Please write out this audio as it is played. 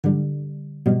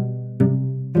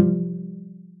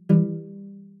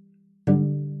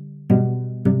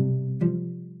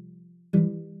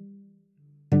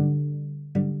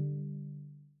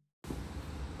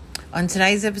On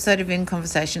today's episode of In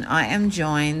Conversation, I am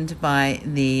joined by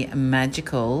the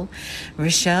magical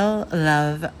Rochelle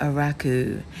Love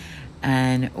Araku,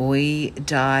 and we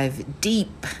dive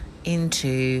deep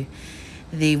into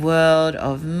the world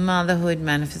of motherhood,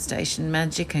 manifestation,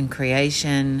 magic, and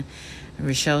creation.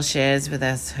 Rochelle shares with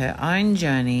us her own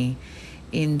journey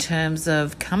in terms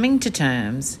of coming to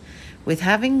terms with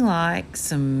having like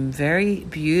some very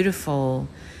beautiful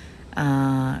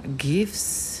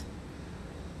gifts,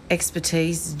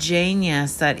 expertise,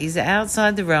 genius that is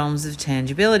outside the realms of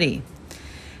tangibility,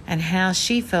 and how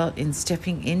she felt in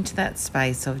stepping into that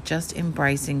space of just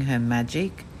embracing her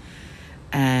magic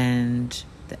and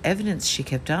the evidence she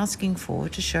kept asking for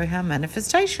to show how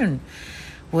manifestation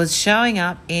was showing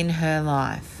up in her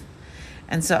life.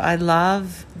 And so I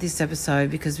love this episode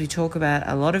because we talk about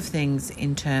a lot of things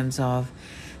in terms of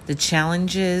the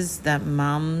challenges that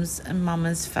mums and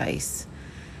mamas face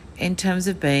in terms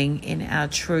of being in our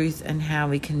truth, and how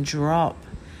we can drop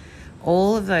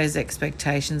all of those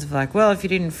expectations of like, well, if you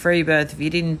didn't free birth, if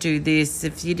you didn't do this,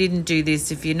 if you didn't do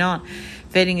this, if you're not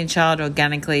feeding a child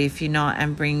organically, if you're not,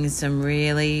 and bring some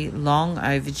really long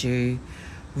overdue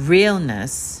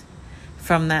realness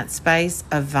from that space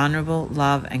of vulnerable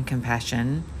love and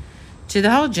compassion to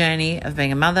the whole journey of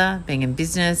being a mother, being in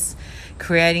business,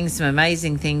 creating some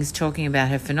amazing things, talking about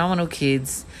her phenomenal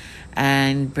kids,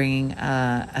 and bringing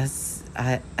a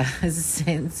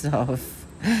sense of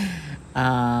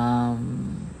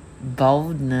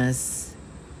boldness,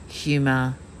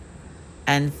 humour,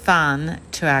 and fun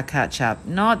to our catch-up.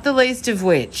 Not the least of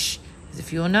which, as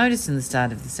if you'll notice in the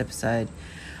start of this episode,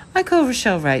 I call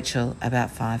Rochelle Rachel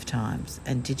about 5 times.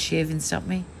 And did she even stop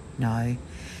me? No,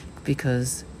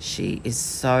 because she is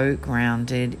so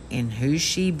grounded in who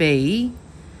she be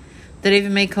that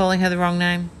even me calling her the wrong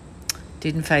name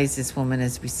didn't faze this woman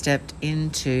as we stepped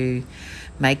into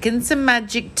making some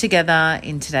magic together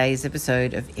in today's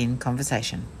episode of In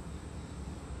Conversation.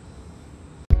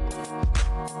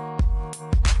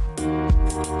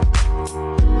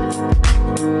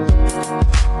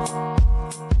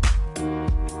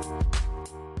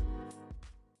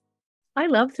 I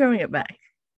love throwing it back.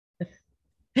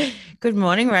 Good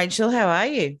morning, Rachel. How are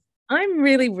you? I'm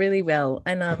really, really well.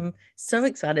 And I'm so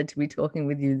excited to be talking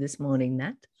with you this morning,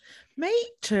 Nat. Me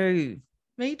too.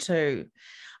 Me too.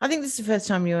 I think this is the first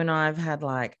time you and I have had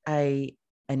like an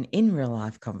in real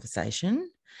life conversation.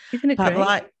 Isn't it But great?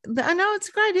 like, I know it's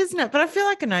great, isn't it? But I feel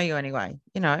like I know you anyway.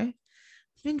 You know,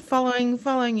 I've been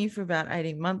following you for about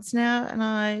 18 months now, and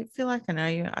I feel like I know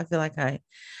you. I feel like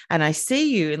I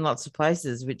see you in lots of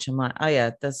places, which I'm like, oh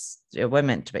yeah, we're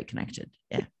meant to be connected.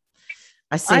 Yeah,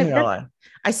 I see her.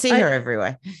 I see her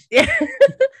everywhere. Yeah.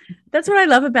 That's what I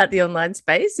love about the online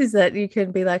space, is that you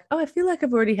can be like, oh, I feel like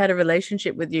I've already had a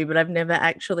relationship with you, but I've never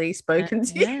actually spoken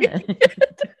to you.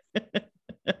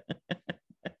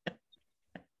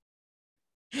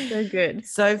 So good.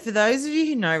 So for those of you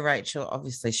who know Rachel,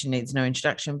 obviously she needs no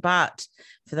introduction, but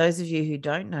for those of you who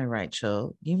don't know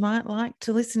Rachel, you might like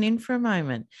to listen in for a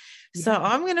moment. Yeah. So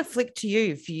I'm going to flick to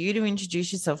you for you to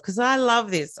introduce yourself, because I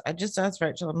love this. I just asked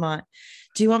Rachel, I'm like,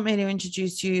 do you want me to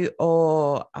introduce you,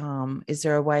 or is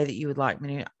there a way that you would like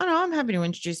me to? Oh no, I'm happy to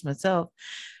introduce myself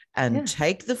and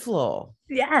take the floor.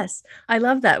 Yes, I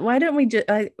love that. Why don't we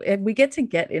we get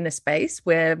in a space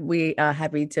where we are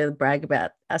happy to brag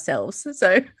about ourselves.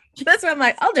 So that's why I'm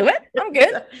like, I'll do it. I'm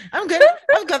good. I'm good.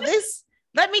 I've got this.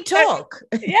 Let me talk.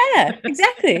 Yeah,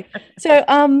 exactly. So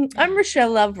I'm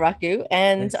Rochelle Love Raku,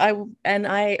 and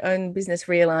I own business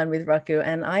Realign with Raku,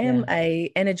 and I am a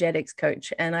energetics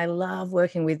coach, and I love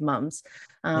working with mums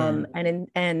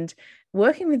and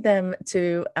working with them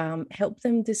to help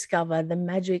them discover the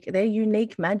magic, their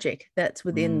unique magic that's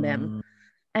within them,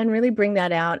 and really bring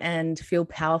that out and feel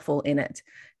powerful in it,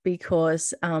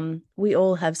 because we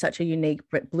all have such a unique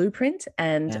blueprint,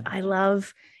 and I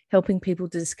love helping people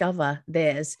discover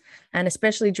theirs. And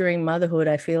especially during motherhood,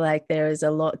 I feel like there is a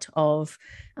lot of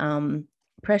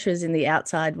pressures in the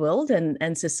outside world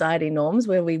and society norms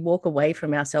where we walk away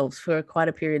from ourselves for quite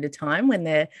a period of time when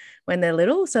they're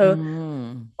little.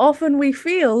 So often we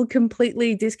feel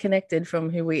completely disconnected from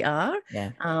who we are.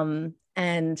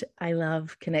 And I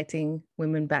love connecting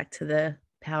women back to the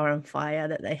power and fire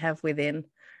that they have within.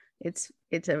 It's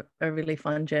a really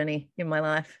fun journey in my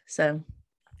life. So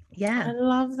yeah, I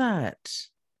love that.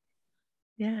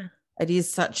 Yeah, it is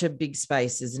such a big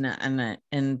space, isn't it?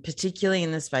 And particularly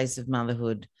in the space of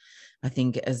motherhood, I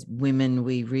think as women,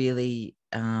 we really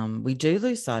we do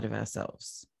lose sight of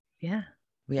ourselves. Yeah,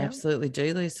 we absolutely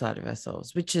do lose sight of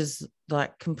ourselves, which is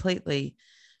like completely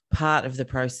part of the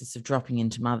process of dropping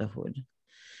into motherhood.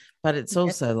 But it's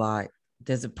also like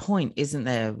there's a point, isn't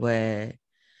there, where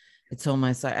It's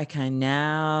almost like, okay,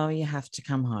 now you have to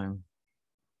come home.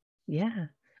 Yeah.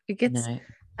 It You gets, know?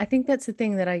 I think that's the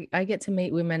thing that I get to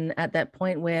meet women at that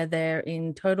point where they're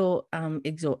in total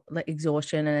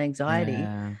exhaustion and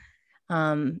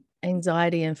Yeah.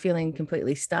 anxiety and feeling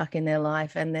completely stuck in their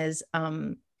life. And there's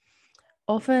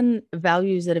often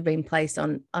values that have been placed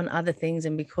on other things,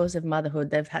 and because of motherhood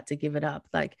they've had to give it up.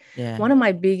 Like Yeah. one of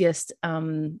my biggest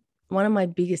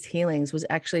healings was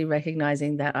actually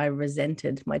recognizing that I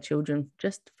resented my children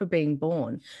just for being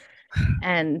born.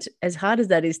 And as hard as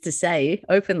that is to say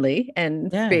openly and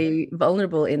Yeah. be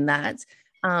vulnerable in that,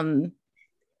 um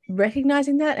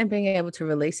recognizing that and being able to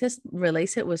release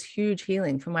it was huge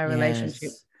healing for my relationship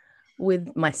Yes.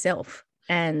 with myself.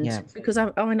 And Yeah. because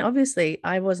I mean, obviously,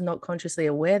 I was not consciously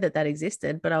aware that that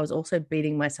existed, but I was also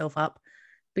beating myself up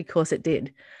because it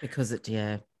did. Because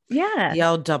yeah. Yeah, The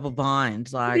old double bind.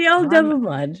 the Like old double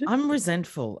mind. I'm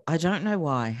resentful. I don't know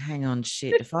why. Hang on,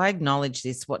 shit. If I acknowledge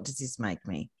this, what does this make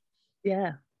me?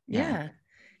 Yeah, Yeah. yeah.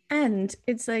 And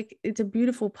it's like it's a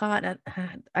beautiful part.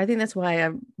 I think that's why I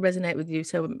resonate with you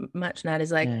so much, Nat.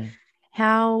 Is like Yeah.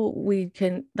 how we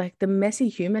can, like, the messy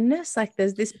humanness. Like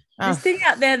there's this Oh, thing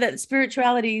out there that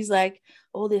spirituality is like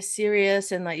all this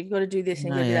serious and like you've got to do this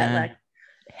and no, you got to do that. yeah. Like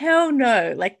hell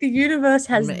no. Like the universe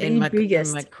has In the my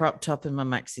biggest. crop top and my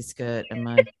maxi skirt and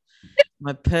my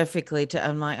perfectly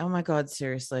I'm like, oh my God,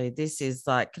 seriously, this is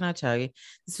like, can I tell you,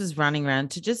 this was running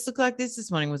around to just look like this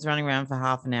morning, was running around for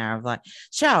half an hour of like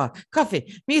shower,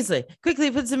 coffee, muesli, quickly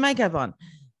put some makeup on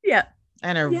Yeah.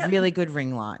 and a Yeah. really good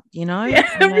ring light, you know? Yeah,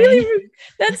 I mean, really.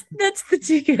 That's the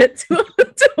ticket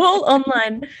to all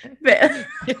online. A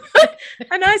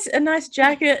nice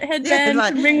jacket, headband,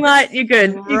 like, some ring light. You're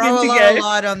good. You're throw good a to lot of go.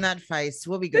 light on that face.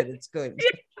 We'll be good. It's good.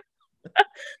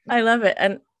 I love it.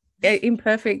 And in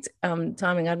perfect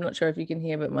timing, I'm not sure if you can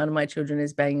hear, but one of my children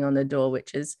is banging on the door,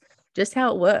 which is just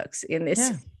how it works in this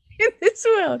Yeah. in this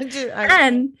world.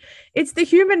 And it's the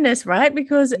humanness, right?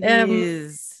 Because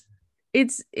is.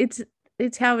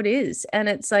 it's how it is. And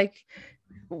it's like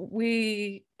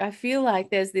I feel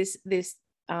like there's this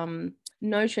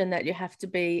notion that you have to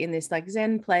be in this like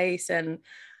Zen place and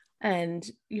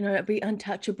you know, be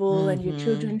untouchable and your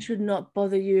children should not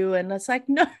bother you. And it's like,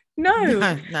 no,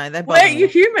 they bother wait, you're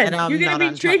me. human. And I'm You're gonna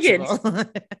not be triggered.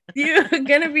 You're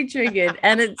gonna be triggered,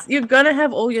 and you're gonna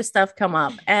have all your stuff come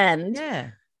up, and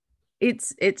yeah,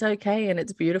 it's okay and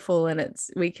it's beautiful, and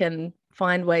we can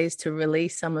find ways to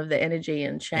release some of the energy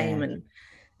and shame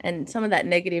and some of that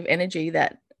negative energy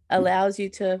that allows you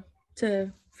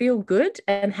to feel good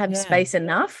and have space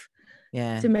enough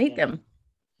to meet them.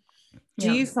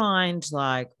 Do you find,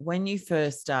 like, when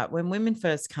women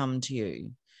first come to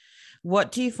you,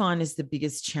 what do you find is the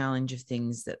biggest challenge of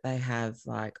things that they have?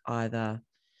 Like, either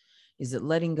is it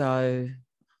letting go?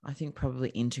 I think probably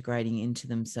integrating into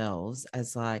themselves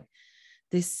as like,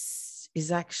 this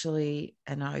is actually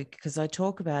because I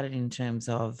talk about it in terms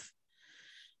of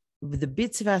the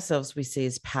bits of ourselves we see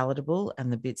as palatable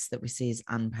and the bits that we see as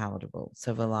unpalatable.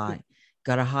 So we're like,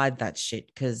 got to hide that shit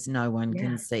because no one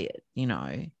can see it, you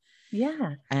know?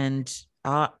 Yeah. And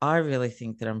I really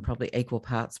think that I'm probably equal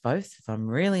parts both, if I'm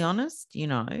really honest, you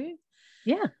know?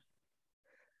 Yeah.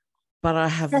 But I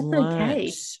have learned,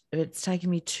 okay. It's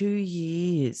taken me 2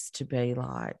 years to be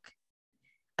like,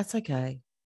 that's okay.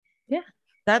 Yeah.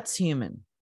 That's human.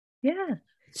 Yeah.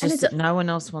 It's just that no one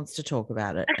else wants to talk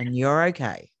about it and you're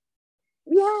okay.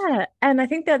 Yeah. And I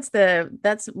think that's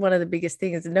one of the biggest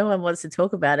things. No one wants to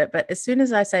talk about it. But as soon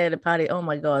as I say at a party, oh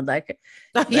my God, like,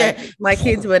 my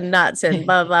kids were nuts and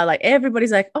blah, blah, like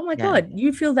everybody's like, oh my God,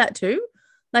 you feel that too?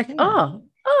 Like, oh,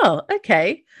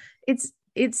 okay.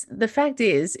 It's the fact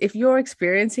is, if you're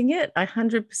experiencing it, I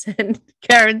 100%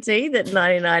 guarantee that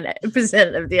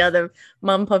 99% of the other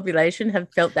mum population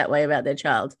have felt that way about their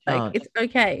child. Like, it's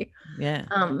okay. Yeah.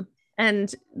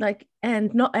 And like,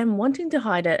 and wanting to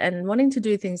hide it and wanting to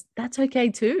do things, that's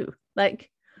okay too. Like,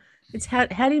 it's how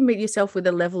do you meet yourself with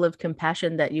a level of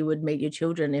compassion that you would meet your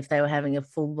children if they were having a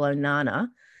full-blown nana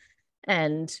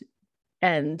and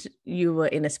you were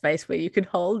in a space where you could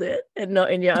hold it and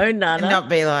not in your own nana. And not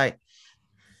be like,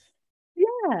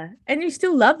 yeah. And you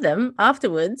still love them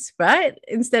afterwards, right?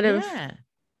 Instead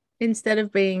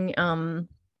of being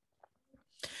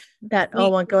that, oh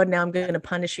my God, now I'm going to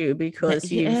punish you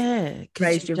because you've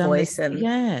raised your voice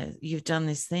and you've done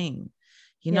this thing.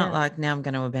 You're not like, now I'm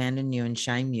going to abandon you and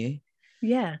shame you.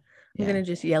 Yeah. I'm going to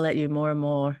just yell at you more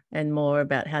and more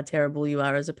about how terrible you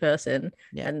are as a person.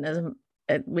 Yeah. And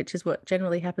which is what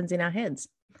generally happens in our heads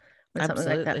when Absolutely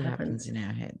something like that happens in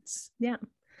our heads. Yeah.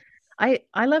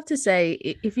 I love to say,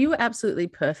 if you were absolutely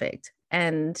perfect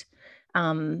and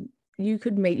you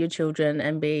could meet your children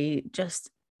and be just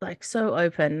like so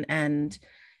open and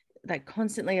like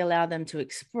constantly allow them to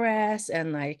express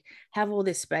and like have all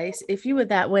this space. If you were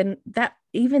that, when that,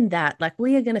 even that, like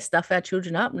we are going to stuff our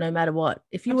children up no matter what.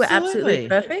 If you were absolutely Absolutely.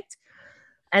 perfect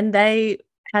and they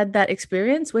had that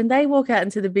experience, when they walk out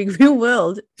into the big real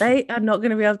world, they are not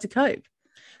going to be able to cope.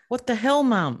 What the hell,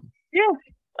 Mum? Yeah.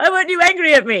 Why weren't you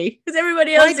angry at me? Because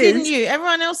everybody Why else didn't is. you?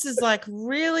 Everyone else is like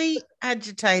really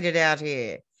agitated out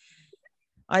here.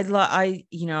 I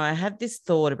had this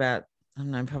thought about, I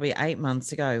don't know, probably 8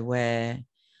 months ago, where I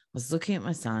was looking at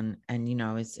my son, and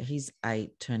he's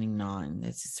 8 turning 9.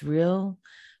 There's this real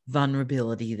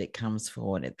vulnerability that comes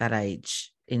forward at that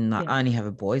age. I only have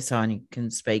a boy, so I only can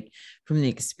speak from the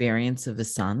experience of a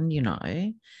son,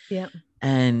 Yeah.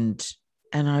 And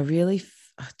I really,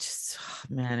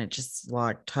 man, it just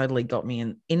like totally got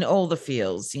me in all the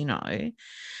feels, And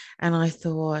I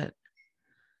thought,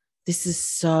 this is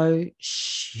so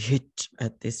shit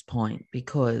at this point,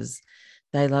 because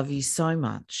they love you so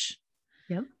much.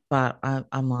 Yep. But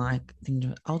I'm like,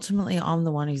 ultimately, I'm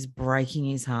the one who's breaking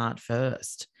his heart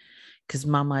first, because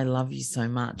Mum, I love you so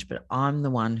much, but I'm the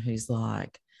one who's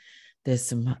like, there's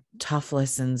some tough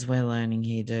lessons we're learning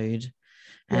here, dude.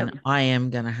 And I am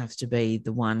going to have to be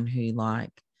the one who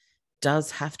like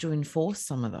does have to enforce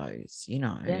some of those,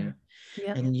 Yeah.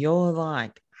 And you're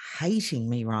like hating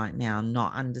me right now,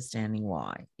 not understanding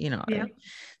why, Yeah.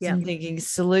 So I'm thinking,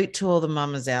 salute to all the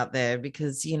mamas out there,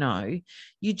 because,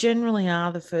 you generally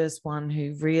are the first one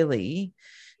who really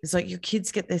is like, your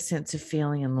kids get their sense of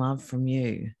feeling and love from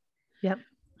you. Yep.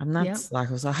 And that's like,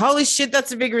 I was like, holy shit,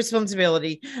 that's a big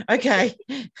responsibility. Okay.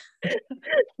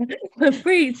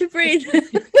 breathe.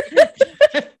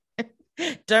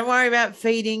 Don't worry about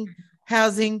feeding,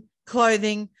 housing,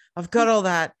 clothing. I've got all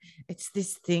that. It's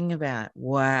this thing about,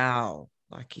 wow,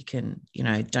 like you can,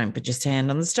 don't put your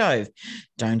hand on the stove.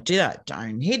 Don't do that.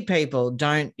 Don't hit people.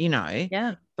 Don't,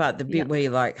 Yeah. But the bit where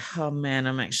you're like, oh man,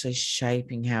 I'm actually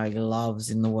shaping how he loves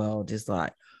in the world is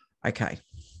like, okay.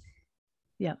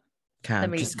 Yeah. Okay,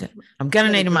 I'm going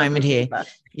to need a moment here.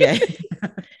 Yeah.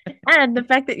 And the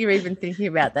fact that you're even thinking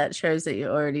about that shows that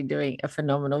you're already doing a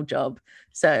phenomenal job.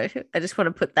 So I just want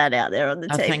to put that out there on the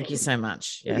table. Thank you so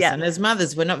much. Yes. Yeah. And as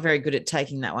mothers, we're not very good at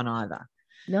taking that one either.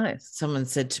 No. Someone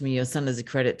said to me, your son is a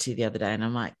credit to you the other day. And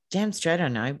I'm like, damn straight, I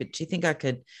know. But do you think I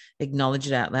could acknowledge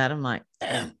it out loud? I'm like,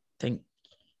 thank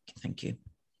you.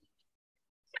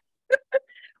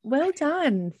 Well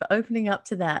done for opening up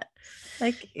to that.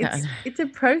 Like it's a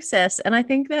process. And I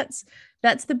think that's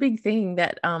the big thing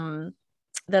that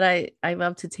that I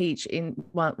love to teach in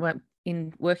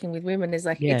working with women, is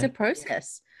like, it's a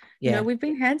process. Yeah. We've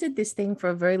been handed this thing for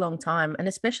a very long time, and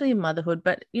especially in motherhood,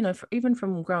 but even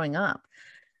from growing up,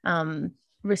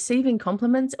 receiving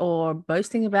compliments or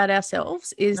boasting about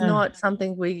ourselves is not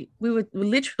something we were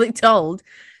literally told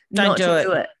not to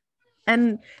do it.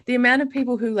 And the amount of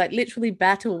people who like literally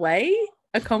bat away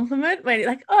a compliment, when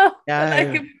like, I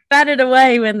can bat it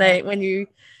away when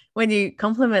you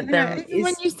compliment them.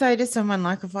 When you say to someone,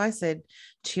 like if I said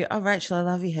to you, oh, Rachel, I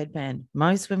love your headband,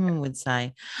 most women would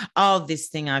say, oh, this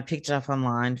thing, I picked it up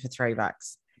online for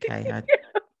 $3. Okay.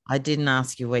 I didn't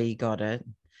ask you where you got it.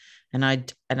 And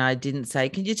I didn't say,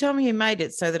 can you tell me who made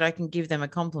it so that I can give them a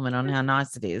compliment on how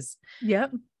nice it is?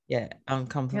 Yep. Yeah. I'm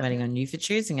complimenting on you for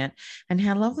choosing it and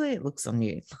how lovely it looks on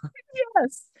you.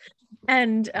 Yes.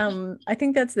 And I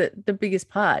think that's the biggest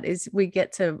part, is we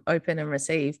get to open and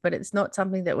receive, but it's not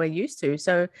something that we're used to.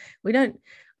 So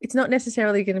it's not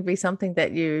necessarily going to be something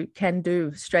that you can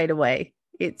do straight away.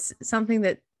 It's something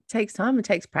that takes time and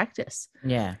takes practice.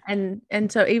 Yeah. And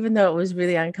so even though it was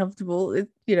really uncomfortable,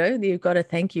 you've got a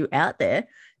thank you out there.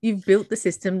 You've built the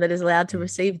system that is allowed to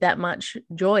receive that much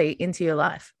joy into your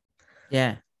life.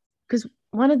 Yeah. Because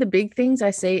one of the big things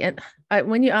I see, and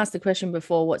when you asked the question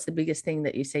before, what's the biggest thing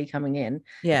that you see coming in?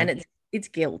 Yeah. And it's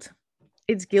guilt.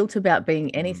 It's guilt about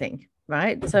being anything,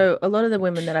 right? So a lot of the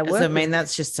women that I work with,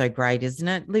 that's just so great, isn't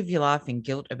it? Live your life in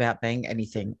guilt about being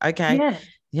anything. Okay.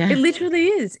 Yeah. It literally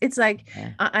is. It's like,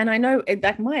 and I know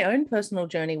like my own personal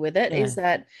journey with it is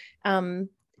that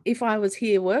if I was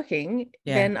here working,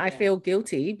 then I feel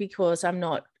guilty because I'm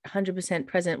not 100%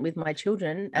 present with my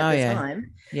children at the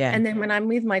time. Yeah. And then when I'm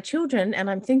with my children and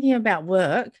I'm thinking about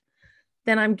work,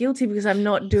 then I'm guilty because I'm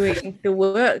not doing the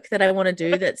work that I want to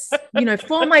do that's,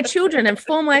 for my children and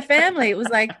for my family. It was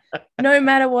like, no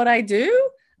matter what I do,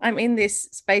 I'm in this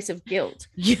space of guilt.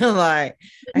 You're like,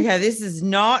 okay, this is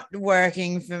not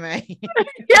working for me.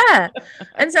 Yeah.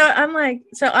 And so I'm like,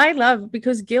 so I love,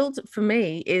 because guilt for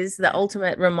me is the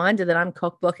ultimate reminder that I'm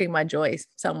cock blocking my joys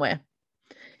somewhere.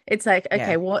 It's like,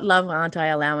 okay, what love aren't I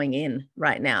allowing in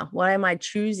right now? Why am I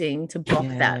choosing to block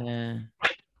that?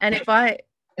 And if I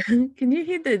Can you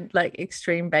hear the like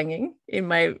extreme banging in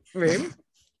my room?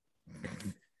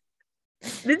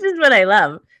 This is what I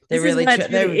love. They're This is really, why it's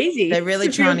really they're easy really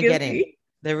to feel trying to get in. guilty.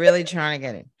 They're really trying to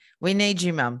get in. We need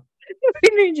you, Mum. We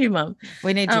need you, Mum.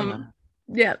 We need you, Mum.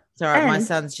 Yeah. It's all right. My And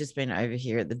son's just been over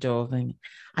here at the door being,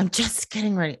 I'm just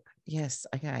getting ready. Yes.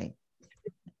 Okay.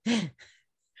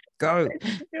 Go.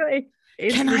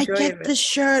 it's Can the I joy get of the it.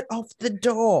 shirt off the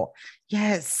door?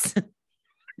 Yes.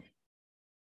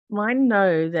 Mine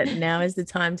know that now is the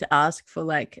time to ask for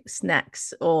like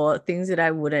snacks or things that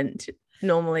I wouldn't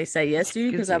normally say yes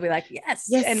to, because I'll be like,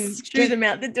 yes, and Yes. shoo them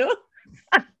out the door.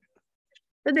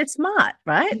 But they're smart,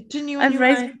 right? Continue on I've your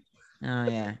raised way. Oh,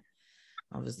 yeah.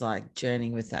 I was like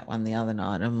journeying with that one the other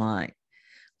night. I'm like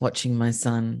watching my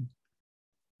son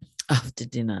after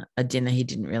dinner, a dinner he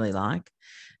didn't really like.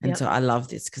 And Yep. so I love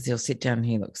this because he'll sit down and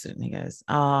he looks at it and he goes,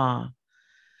 oh,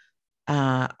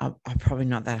 I'm probably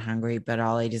not that hungry, but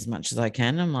I'll eat as much as I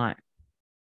can. I'm like,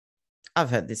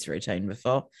 I've heard this routine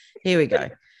before. Here we go.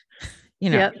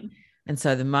 Yep. And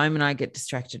so the moment I get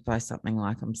distracted by something,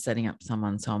 like I'm setting up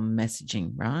someone, so I'm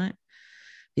messaging, right?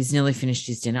 He's nearly finished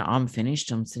his dinner. I'm finished.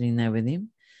 I'm sitting there with him.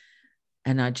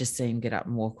 And I just see him get up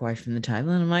and walk away from the table.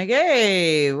 And I'm like,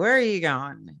 hey, where are you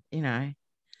going?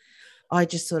 I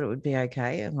just thought it would be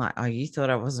okay. I'm like, oh, you thought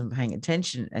I wasn't paying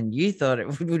attention. And you thought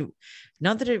it would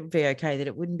not that it would be okay, that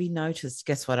it wouldn't be noticed.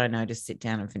 Guess what? I noticed. Sit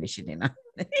down and finish your dinner.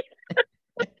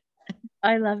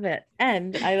 I love it.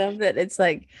 And I love that it's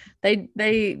like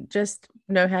they just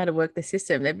know how to work the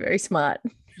system. They're very smart,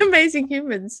 amazing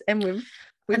humans. And we've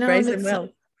raised them well.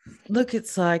 Look,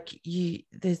 it's like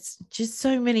there's just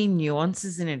so many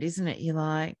nuances in it, isn't it? You're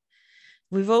like,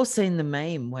 we've all seen the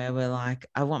meme where we're like,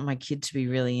 I want my kid to be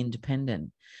really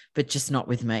independent, but just not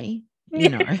with me,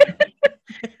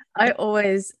 I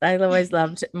always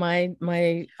loved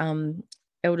my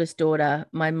eldest daughter.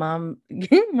 My mom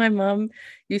my mom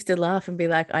used to laugh and be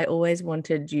like, I always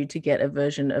wanted you to get a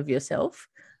version of yourself.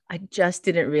 I just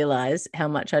didn't realize how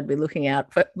much I'd be looking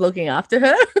after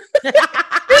her.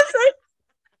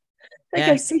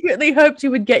 I secretly hoped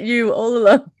you would get you all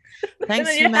along.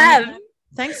 Thanks for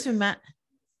Matt.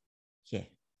 Yeah.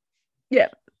 Yeah.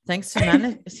 Thanks for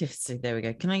yes, there we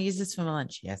go. Can I use this for my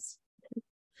lunch? Yes.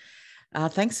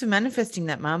 Thanks for manifesting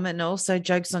that, Mum, and also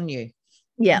jokes on you.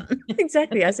 Yeah,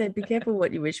 exactly. I said, be careful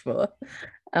what you wish for.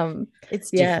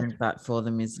 It's different, but for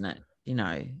them, isn't it?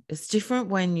 It's different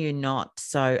when you're not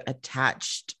so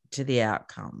attached to the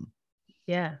outcome.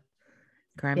 Yeah.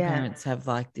 Grandparents have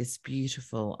like this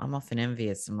beautiful, I'm often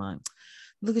envious. I'm like,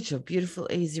 look at your beautiful,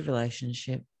 easy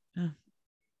relationship. Oh.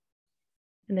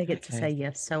 And they get to say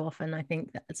yes so often. I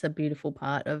think that's a beautiful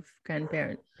part of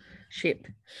grandparentship.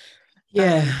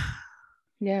 Yeah.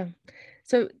 Yeah.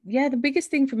 So the biggest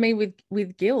thing for me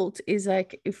with guilt is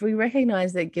like, if we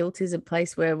recognize that guilt is a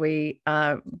place where we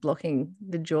are blocking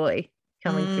the joy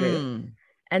coming through,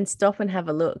 and stop and have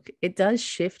a look, it does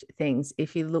shift things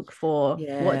if you look for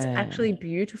what's actually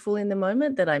beautiful in the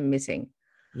moment that I'm missing.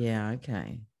 Yeah.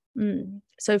 Okay.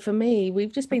 So for me,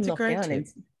 we've just been locked down.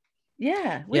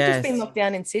 Just been locked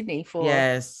down in Sydney for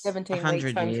 17 weeks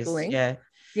homeschooling. Years.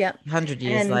 Yeah. 100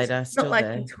 years later, still not like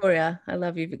there. Victoria. I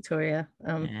love you, Victoria.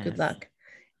 Good luck.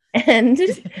 And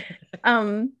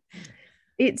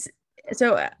it's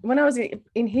so when I was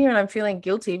in here and I'm feeling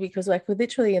guilty because like we're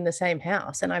literally in the same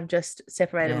house and I've just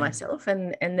separated myself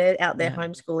and they're out there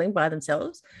homeschooling by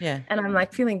themselves. Yeah. And I'm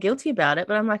like feeling guilty about it,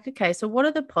 but I'm like, okay, so what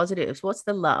are the positives? What's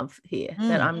the love here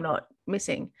that I'm not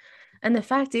missing? And the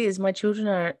fact is my children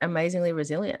are amazingly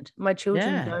resilient. My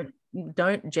children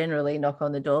don't generally knock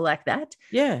on the door like that.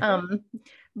 Yeah.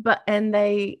 And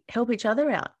they help each other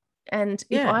out. And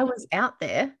if I was out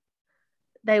there,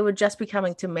 they would just be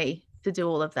coming to me to do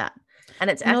all of that. And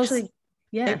it's actually,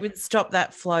 it would stop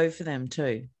that flow for them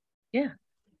too. Yeah.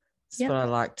 This is what I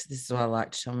liked. This is what I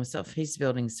like to tell myself. He's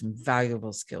building some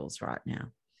valuable skills right now.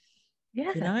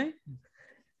 Yeah.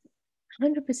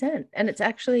 100%. And it's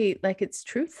actually like, it's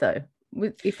truth though.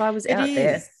 If I was out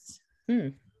there.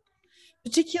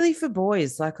 Particularly for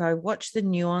boys, like I watch the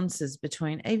nuances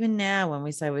between, even now when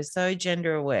we say we're so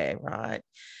gender aware, right?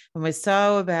 And we're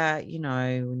so about,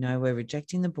 we're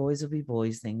rejecting the boys will be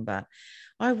boys thing, but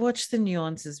I watch the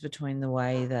nuances between the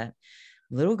way that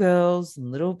little girls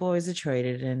and little boys are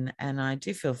treated. And I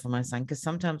do feel for my son, because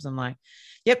sometimes I'm like,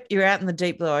 yep, you're out in the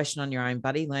deep blue ocean on your own,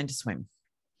 buddy. Learn to swim.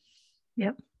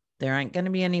 Yep. There ain't going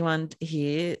to be anyone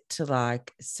here to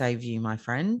like save you, my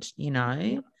friend,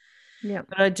 Yep.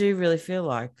 But I do really feel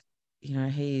like,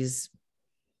 he's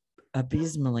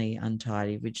abysmally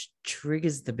untidy, which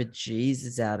triggers the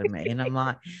bejesus out of me. And I'm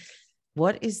like,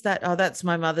 what is that? Oh, that's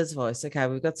my mother's voice. Okay,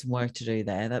 we've got some work to do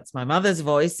there. That's my mother's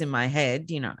voice in my head,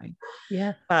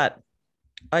 Yeah. But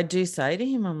I do say to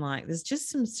him, I'm like, there's just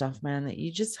some stuff, man, that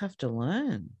you just have to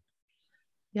learn.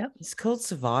 Yep. It's called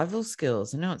survival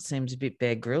skills. I know it seems a bit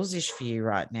Bear Grylls-ish for you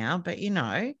right now, but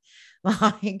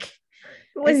like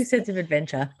What a sense of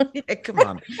adventure. Yeah, come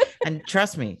on. And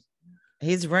trust me,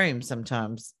 his room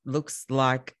sometimes looks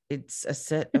like it's a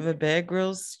set of a Bear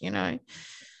Grylls,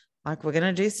 like we're going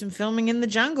to do some filming in the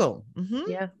jungle.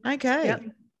 Mm-hmm. Yeah. Okay. Yep.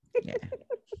 Yeah.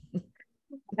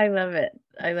 I love it.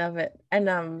 I love it.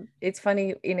 And it's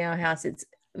funny, in our house, it's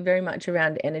very much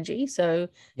around energy. So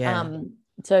Yeah.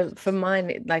 so for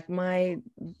mine, like my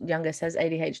youngest has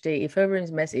ADHD. If her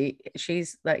room's messy,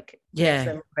 she's like next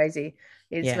level crazy.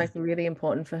 It's like really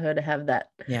important for her to have that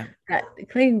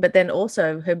clean. But then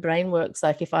also her brain works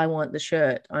like, if I want the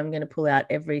shirt, I'm going to pull out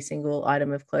every single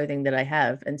item of clothing that I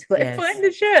have until I find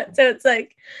the shirt. So it's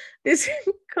like this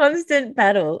constant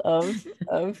battle of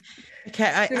okay,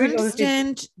 I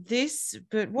understand this,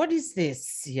 but what is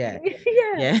this? Yeah.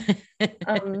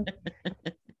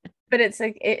 But it's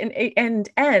like, and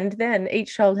then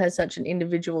each child has such an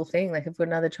individual thing. Like I've got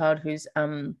another child who's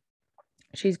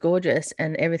she's gorgeous,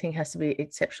 and everything has to be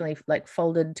exceptionally like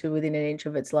folded to within an inch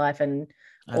of its life and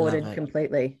ordered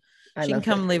completely. She can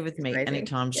come live with me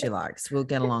anytime she likes. We'll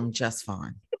get along just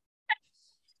fine.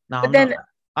 No,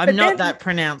 I'm not that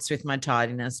pronounced with my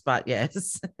tidiness, but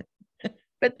yes.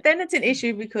 But then it's an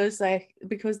issue because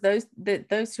those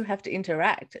two have to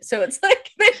interact. So it's like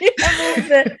then you have all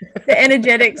the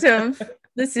energetics of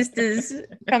the sisters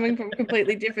coming from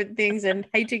completely different things and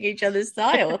hating each other's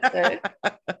style. So.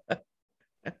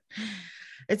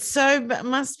 It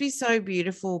must be so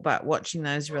beautiful, but watching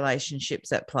those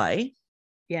relationships at play.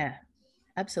 Yeah,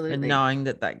 absolutely. And knowing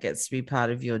that gets to be part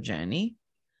of your journey.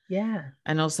 Yeah.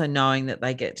 And also knowing that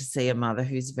they get to see a mother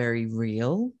who's very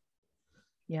real.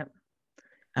 Yep.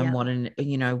 And what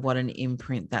an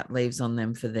imprint that leaves on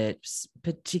them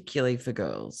particularly for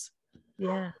girls.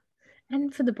 Yeah.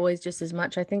 And for the boys just as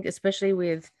much, I think, especially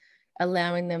with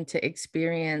allowing them to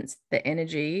experience the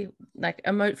energy, like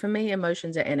for me,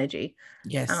 emotions are energy.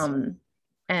 Yes.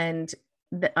 And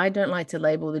I don't like to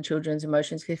label the children's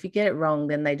emotions, because if you get it wrong,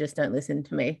 then they just don't listen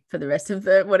to me for the rest of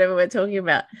whatever we're talking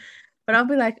about. But I'll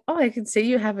be like, oh, I can see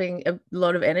you having a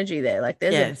lot of energy there. Like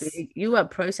you are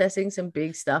processing some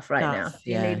big stuff right now.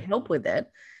 You need help with it.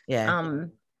 Yeah.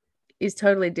 Is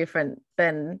totally different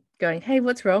than going, hey,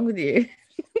 what's wrong with you?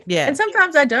 Yeah. And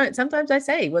sometimes I don't. Sometimes I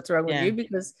say, what's wrong with you?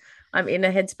 Because I'm in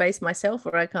a headspace myself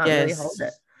where I can't really hold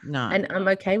it. No. And I'm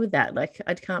okay with that. Like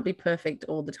I can't be perfect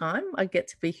all the time. I get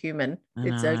to be human.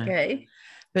 It's okay.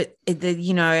 But,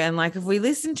 and like if we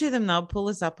listen to them, they'll pull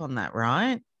us up on that,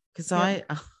 right? Because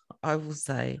I will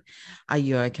say, are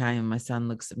you okay? And my son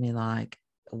looks at me like,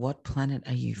 what planet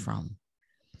are you from?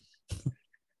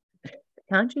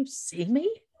 Can't you see me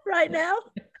right now?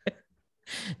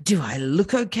 Do I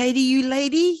look okay to you,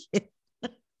 lady?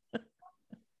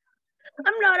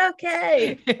 I'm not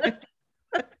okay.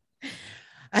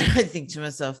 And I think to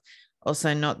myself,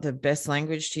 also not the best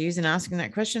language to use in asking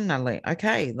that question, Natalie.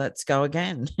 Okay, let's go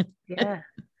again. Yeah.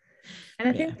 And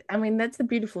I think, that's the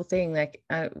beautiful thing. Like,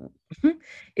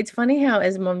 it's funny how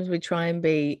as moms we try and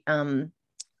be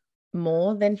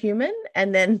more than human,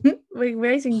 and then we're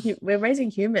raising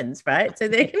humans, right? So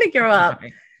they're going to grow up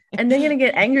and they're going to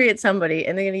get angry at somebody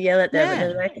and they're going to yell at them and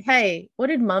they're like, hey, what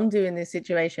did mum do in this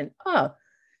situation? Oh,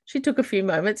 she took a few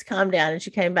moments, calmed down, and she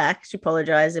came back, she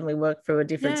apologized, and we worked through a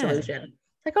different solution.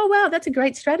 It's like, oh wow, that's a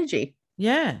great strategy.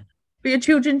 Yeah. For your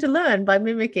children to learn by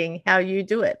mimicking how you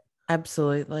do it.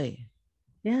 Absolutely.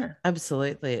 Yeah.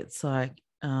 Absolutely. It's like,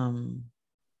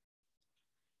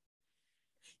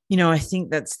 I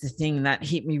think that's the thing that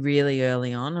hit me really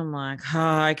early on. I'm like,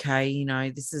 oh, okay,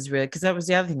 this is real. Because that was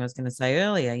the other thing I was going to say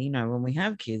earlier. When we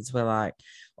have kids, we're like,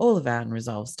 all of our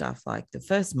unresolved stuff, like the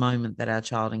first moment that our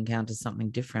child encounters something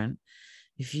different,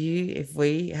 if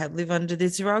we live under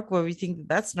this rock where we think that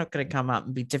that's not going to come up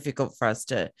and be difficult for us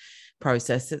to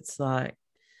process, it's like,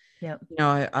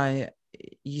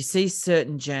 you see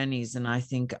certain journeys and I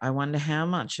think, I wonder how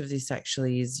much of this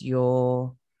actually is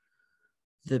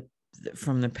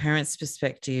from the parents'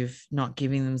 perspective, not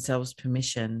giving themselves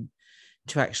permission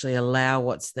to actually allow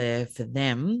what's there for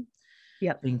them,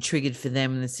 being triggered for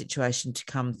them in the situation to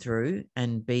come through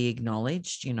and be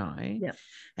acknowledged,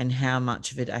 and how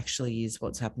much of it actually is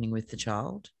what's happening with the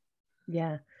child.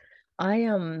 Yeah. I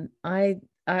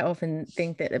often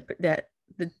think that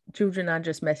the children are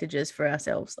just messages for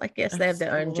ourselves. Like, yes, they have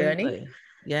their own journey.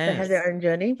 Yeah, they have their own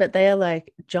journey, but they are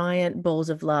like giant balls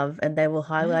of love, and they will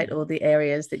highlight all the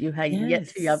areas that you have yet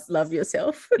to love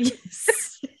yourself.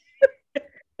 Yes.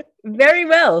 Very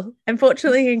well.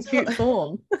 Unfortunately, in cute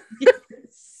form.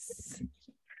 Yes.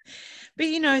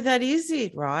 But, that is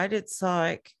it, right? It's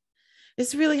like,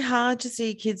 it's really hard to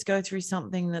see kids go through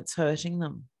something that's hurting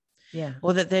them. Yeah.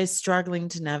 Or that they're struggling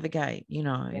to navigate,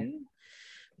 Yeah.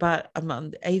 But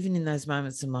even in those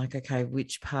moments, I'm like, okay,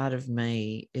 which part of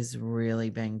me is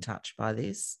really being touched by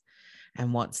this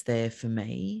and what's there for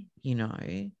me?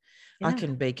 I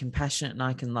can be compassionate and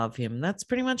I can love him. That's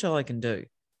pretty much all I can do,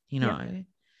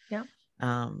 Yeah.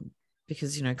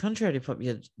 Because, contrary to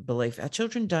popular belief, our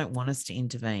children don't want us to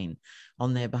intervene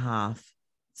on their behalf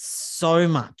so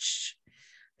much.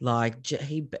 Like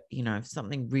if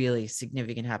something really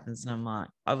significant happens and I'm like,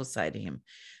 I will say to him,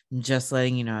 I'm just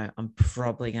letting you know, I'm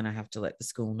probably going to have to let the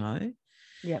school know.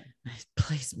 Yeah.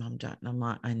 Please, Mum, don't. And I'm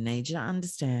like, I need you to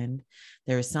understand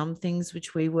there are some things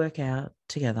which we work out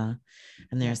together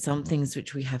and there are some things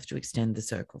which we have to extend the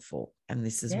circle for. And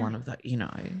this is one of the,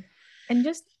 And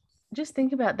just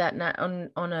think about that Nat,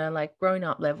 on a like grown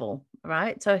up level,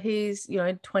 right? So he's,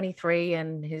 23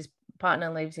 and his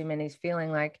partner leaves him and he's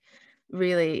feeling like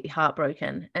really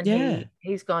heartbroken. And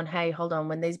he's gone, hey, hold on.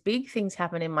 When these big things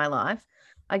happen in my life,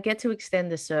 I get to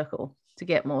extend the circle to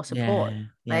get more support.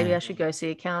 Maybe I should go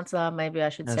see a counselor. Maybe I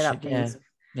should set up things.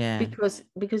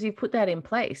 Because you put that in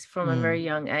place from a very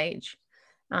young age.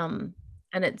 And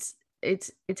it's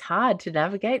hard to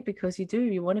navigate because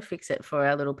you want to fix it for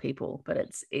our little people, but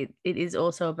it is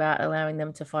also about allowing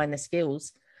them to find the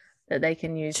skills that they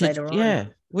can use later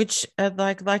on. Which are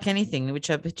like anything, which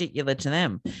are particular to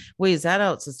them. We as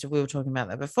adults, we were talking about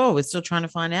that before, we're still trying to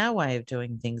find our way of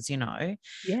doing things, But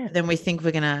then we think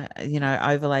we're going to,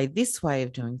 overlay this way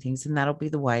of doing things and that'll be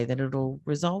the way that it'll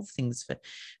resolve things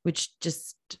which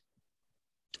just,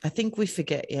 I think we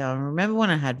forget. I remember when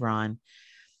I had Ryan,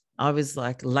 I was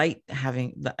like late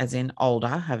as in older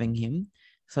having him.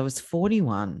 So I was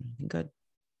 41. I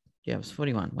was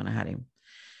 41 when I had him.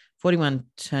 41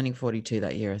 turning 42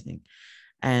 that year, I think.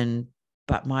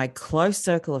 But my close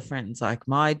circle of friends, like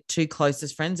my two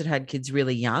closest friends that had kids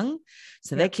really young.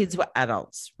 So their kids were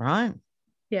adults, right?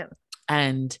 Yeah.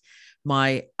 And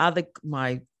my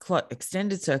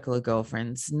extended circle of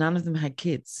girlfriends, none of them had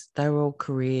kids. They were all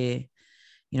career.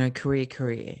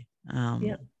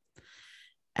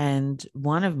 And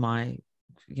one of my,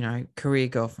 career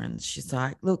girlfriends, she's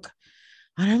like, look,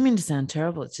 I don't mean to sound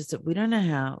terrible. It's just that we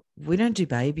don't do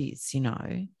babies,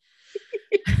 And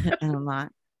I'm like,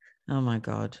 oh my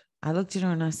God. I looked at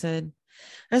her and I said,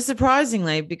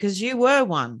 surprisingly, because you were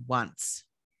one once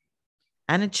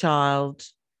and a child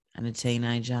and a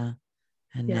teenager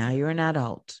and now you're an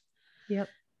adult. Yep.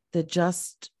 That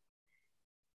just,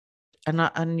 and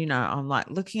I'm like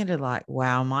looking at it like,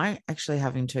 wow, am I actually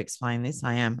having to explain this?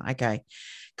 I am. Okay.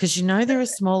 Because they're a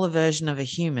smaller version of a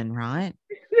human, right?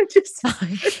 They're just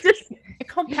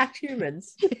compact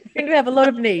humans who have a lot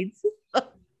of needs.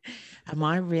 Am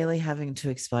I really having to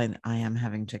explain? I am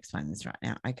having to explain this right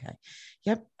now. Okay.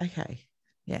 Yep. Okay.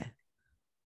 Yeah.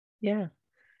 Yeah.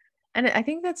 And I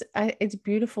think it's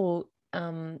beautiful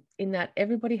in that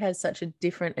everybody has such a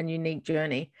different and unique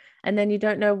journey. And then you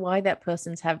don't know why that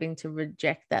person's having to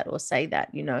reject that or say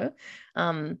that,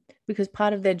 because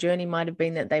part of their journey might have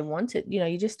been that they wanted,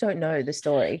 you just don't know the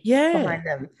story behind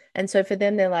them. And so for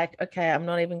them, they're like, okay, I'm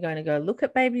not even going to go look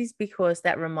at babies because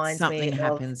that reminds me something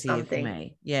happens here for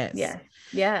me. Yes. Yeah.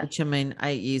 Yeah. Which 8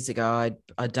 years ago,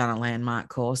 I'd done a landmark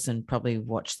course and probably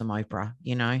watched some Oprah,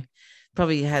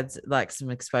 probably had like some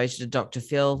exposure to Dr.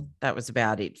 Phil. That was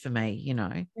about it for me,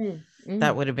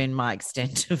 That would have been my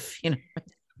extent of,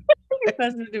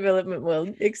 personal development world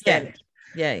extent.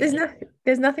 Yeah.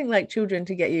 There's nothing like children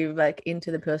to get you like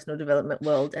into the personal development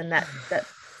world, and that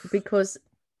because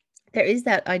there is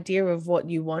that idea of what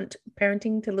you want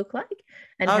parenting to look like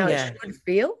and how it should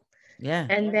feel. Yeah.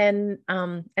 And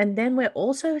then we're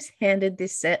also handed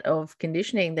this set of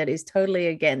conditioning that is totally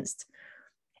against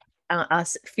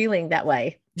us feeling that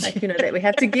way, like that we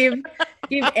have to give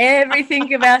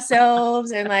everything of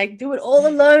ourselves and like do it all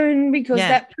alone because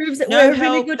that proves that we're a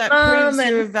really good mom and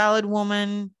you're a valid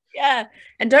woman. Yeah.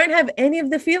 And don't have any of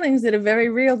the feelings that are very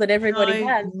real that everybody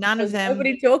has. None of them.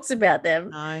 Nobody talks about them.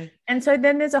 No. And so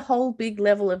then there's a whole big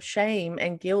level of shame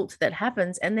and guilt that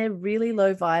happens, and they're really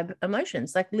low vibe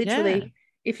emotions. Like literally,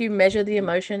 if you measure the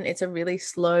emotion, it's a really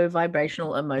slow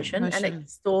vibrational emotion. And it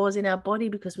stores in our body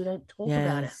because we don't talk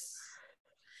about it.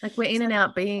 Like we're in and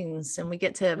out beings, and we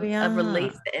get to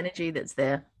release the energy that's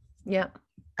there. Yeah.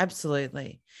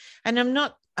 Absolutely. And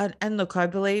look, I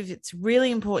believe it's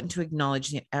really important to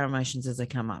acknowledge our emotions as they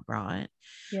come up, right?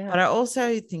 Yeah. But I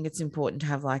also think it's important to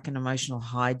have like an emotional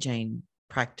hygiene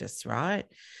practice, right?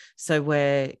 So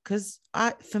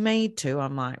for me too,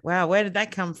 I'm like, wow, where did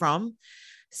that come from?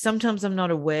 Sometimes I'm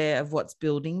not aware of what's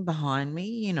building behind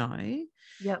me,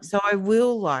 Yep. So I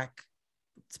will, like,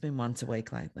 it's been once a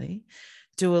week lately,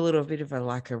 do a little bit of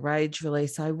a rage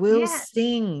release. I will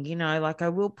sing, like I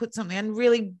will put something and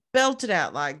really belt it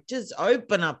out, like just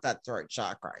open up that throat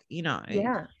chakra,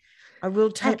 Yeah. I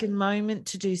will take a moment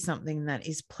to do something that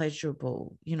is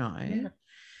pleasurable, Yeah.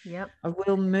 Yep. I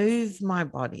will move my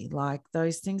body, like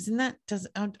those things. And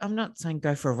I'm not saying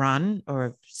go for a run or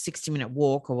a 60-minute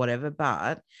walk or whatever,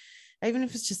 but even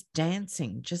if it's just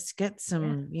dancing, just get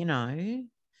some,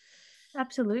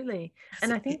 Absolutely.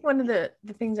 And I think one of the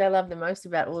things I love the most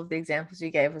about all of the examples you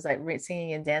gave was like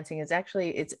singing and dancing is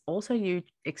actually, it's also you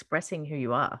expressing who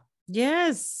you are.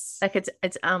 Yes. Like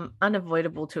it's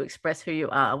unavoidable to express who you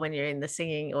are when you're in the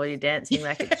singing or you're dancing.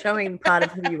 Like it's showing part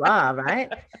of who you are, right?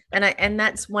 And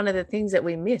that's one of the things that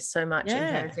we miss so much in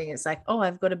parenting. It's like, oh,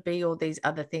 I've got to be all these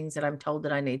other things that I'm told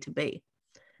that I need to be.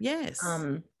 Yes.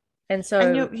 And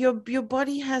so your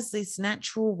body has this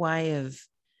natural way of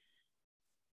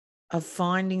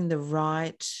finding the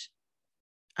right.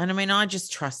 And I mean, I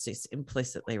just trust this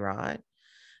implicitly, right?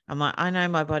 I'm like, I know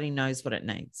my body knows what it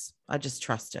needs. I just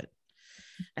trust it.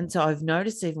 And so I've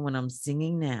noticed even when I'm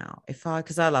singing now,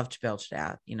 because I love to belt it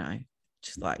out,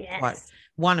 just like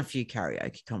won a few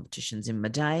karaoke competitions in my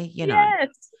day, Yes.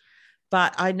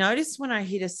 But I noticed when I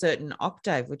hit a certain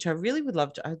octave, which I really would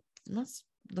love to, I must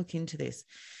look into this.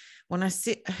 When I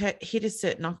hit a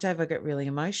certain octave, I get really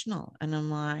emotional. And I'm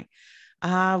like,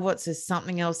 there's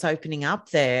something else opening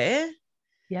up there?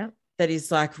 Yeah. That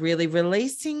is like really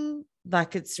releasing.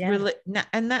 Like it's really,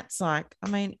 and that's like, I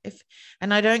mean,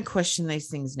 and I don't question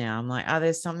these things now. I'm like,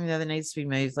 there's something that needs to be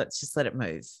moved. Let's just let it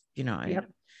move, Yep.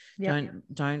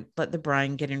 Don't let the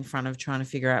brain get in front of trying to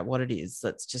figure out what it is.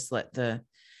 Let's just let the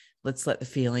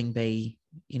feeling be,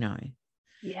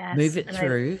 move it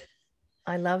through.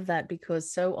 I love that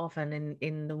because so often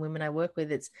in the women I work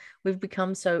with, we've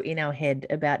become so in our head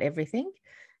about everything,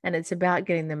 and it's about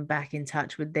getting them back in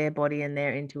touch with their body and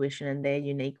their intuition and their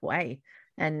unique way.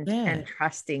 And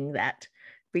trusting that,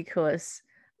 because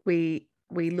we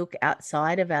look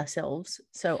outside of ourselves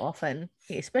so often,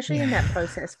 especially in that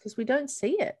process, because we don't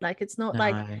see it. Like it's not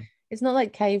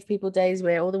like cave people days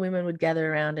where all the women would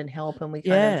gather around and help, and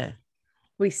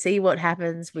we see what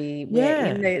happens. We're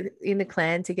in the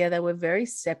clan together. We're very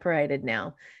separated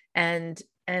now, and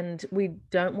we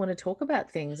don't want to talk about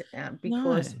things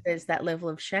because there's that level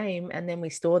of shame, and then we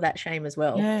store that shame as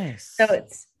well. Yes. So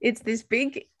it's this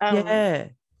big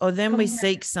or then we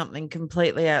seek something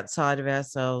completely outside of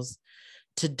ourselves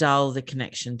to dull the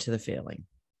connection to the feeling.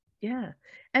 Yeah.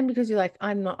 And because you're like,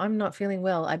 I'm not feeling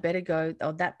well, I better go,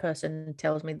 that person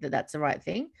tells me that that's the right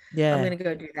thing. I'm going to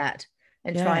go do that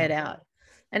and try it out.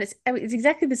 And it's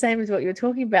exactly the same as what you were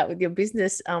talking about with your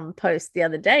business post the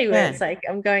other day, where it's like,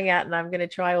 I'm going out and I'm going to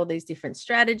try all these different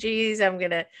strategies. I'm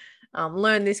going to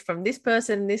learn this from this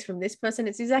person, this from this person.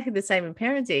 It's exactly the same in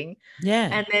parenting.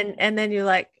 Yeah. And then you're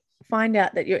like, find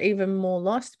out that you're even more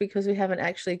lost because we haven't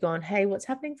actually gone, hey, what's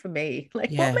happening for me?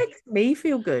 Like, what makes me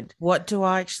feel good? What do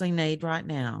I actually need right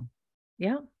now?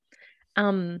 Yeah.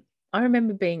 I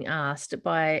remember being asked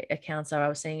by a counselor I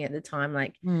was seeing at the time,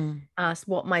 asked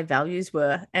what my values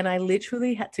were. And I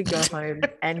literally had to go home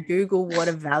and Google what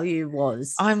a value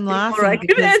was. I'm laughing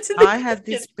because I had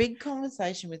this big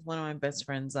conversation with one of my best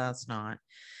friends last night.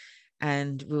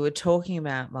 And we were talking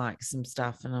about like some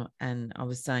stuff. And I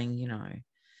was saying,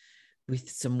 with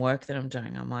some work that I'm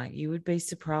doing, I'm like, you would be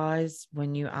surprised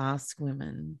when you ask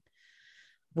women,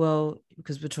 well,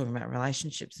 because we're talking about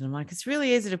relationships, and I'm like, it's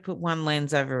really easy to put one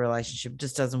lens over a relationship. It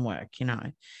just doesn't work,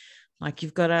 like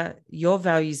your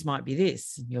values might be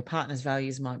this, and your partner's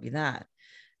values might be that.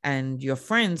 And your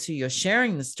friends who you're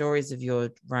sharing the stories of your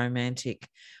romantic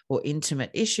or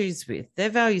intimate issues with, their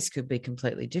values could be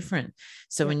completely different.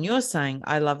 So when you're saying,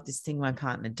 I love this thing my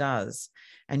partner does,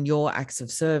 and your acts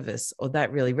of service, or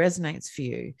that really resonates for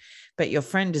you, but your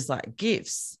friend is like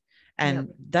gifts, and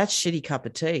that shitty cup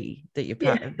of tea that your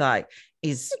partner like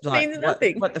is it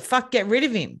like, what the fuck? Get rid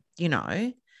of him,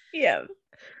 Yeah.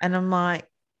 And I'm like,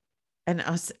 and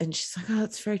she's like, oh,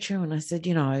 that's very true. And I said,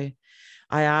 I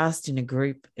asked in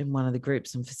one of the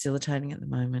groups I'm facilitating at the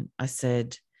moment, I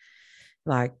said,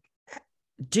 like,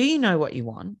 do you know what you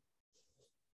want?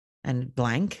 And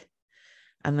blank.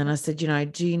 And then I said,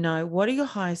 do you know what are your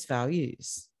highest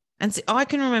values? And so I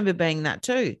can remember being that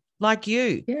too, like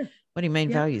you. Yeah. What do you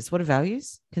mean values? What are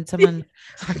values? Can someone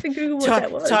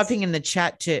typing in the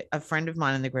chat to a friend of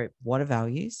mine in the group, what are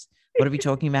values? What are we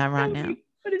talking about right now?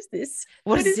 What is this?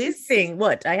 What is this this thing?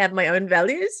 What? I have my own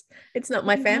values. It's not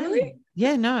my family.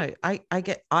 Yeah, no. I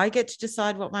get to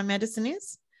decide what my medicine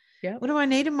is. Yeah. What do I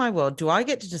need in my world? Do I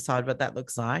get to decide what that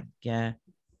looks like? Yeah.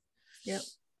 Yep.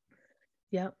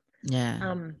 Yep.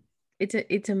 Yeah.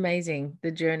 It's amazing, the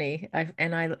journey.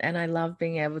 I love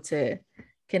being able to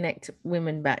connect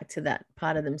women back to that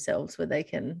part of themselves where they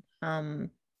can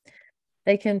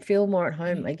feel more at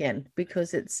home again,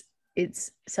 because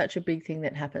it's such a big thing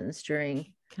that happens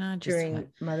during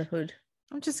motherhood.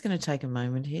 I'm just going to take a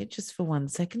moment here just for 1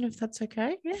 second, if that's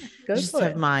okay. Yeah, go just for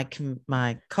have it.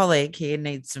 my colleague here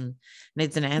needs an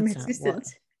answer.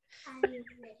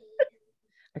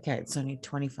 Okay, it's only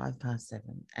 7:25,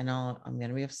 and I'm going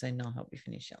to be off soon, and I'll help you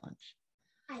finish your lunch.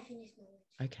 I finished my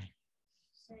lunch. Okay.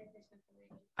 So there's nothing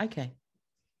Okay.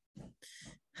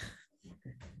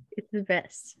 It's the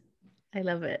best. I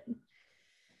love it.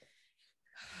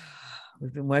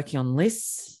 We've been working on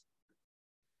lists,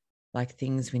 like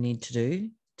things we need to do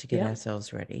to get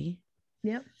ourselves ready.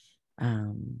 Yep.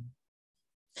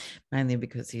 Mainly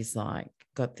because he's like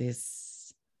got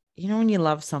this, you know, when you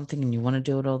love something and you want to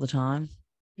do it all the time.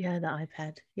 Yeah, the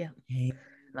iPad. Yeah. He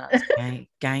loves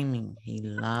gaming. He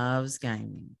loves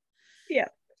gaming. Yeah.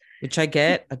 Which I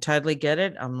get. I totally get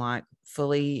it. I'm like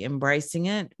fully embracing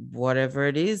it. Whatever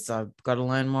it is, I've got to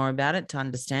learn more about it to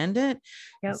understand it.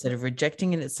 Yep. Instead of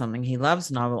rejecting it, it's something he loves,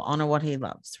 and I will honor what he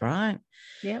loves, right?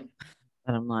 Yep.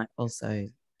 But I'm like, also,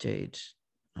 dude,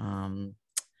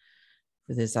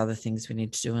 there's other things we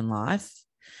need to do in life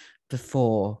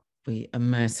before we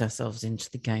immerse ourselves into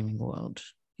the gaming world.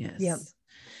 Yes. Yep.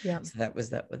 Yeah. So that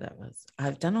was.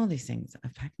 I've done all these things.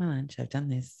 I've packed my lunch. I've done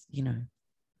this, you know.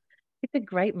 It's a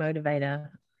great motivator.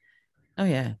 Oh,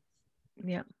 yeah.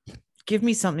 Yeah. Give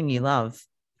me something you love.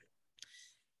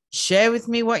 Share with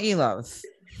me what you love.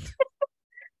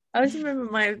 I always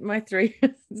remember my three,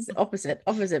 opposite,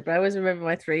 but I always remember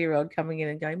my 3-year-old coming in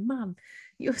and going, "Mom,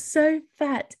 you're so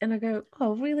fat." And I go,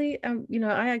 "Oh, really? You know,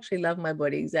 I actually love my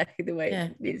body exactly the way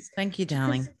it is." Thank you,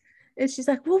 darling. And she's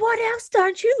like, "Well, what else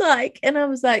don't you like?" And I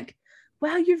was like,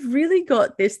 "Wow, you've really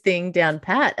got this thing down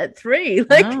pat at 3.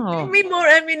 Like, give me more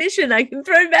ammunition I can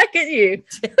throw back at you."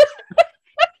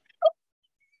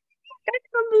 I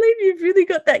can't believe you've really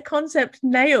got that concept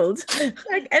nailed.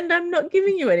 Like, and I'm not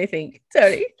giving you anything.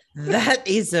 Sorry. That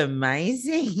is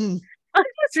amazing. I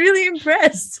was really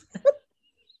impressed.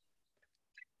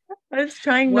 I was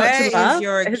trying not to laugh. Where is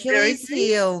your Achilles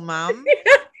heel, Mum?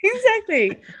 Yeah,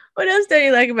 exactly. What else don't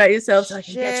you like about yourself? So I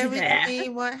can Share get you with there. me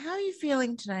how are you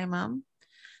feeling today, Mum?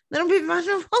 A little bit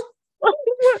vulnerable.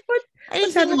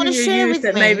 What's happened to your youth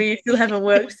that maybe you still haven't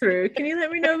worked through? Can you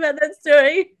let me know about that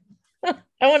story?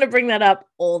 I want to bring that up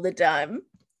all the time.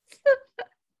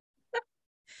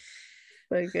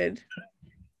 So good.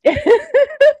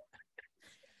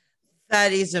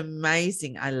 That is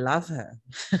amazing. I love her.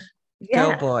 Yeah,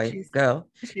 girl, boy, girl.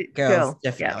 Girl,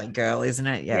 definitely girl, isn't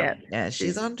it? Yeah.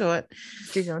 She's onto it.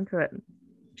 She's onto it.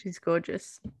 She's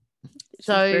gorgeous. She's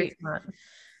very smart.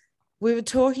 We were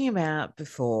talking about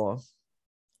before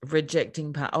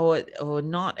rejecting part or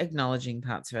not acknowledging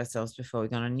parts of ourselves before we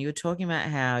got on. You were talking about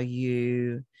how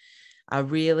you are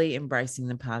really embracing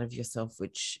the part of yourself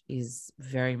which is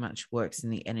very much works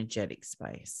in the energetic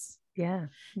space. Yeah.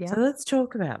 So let's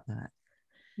talk about that.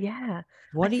 Yeah.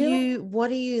 What do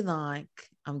you like?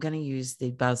 I'm going to use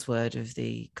the buzzword of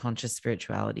the conscious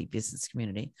spirituality business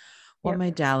community. What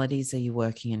modalities are you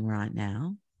working in right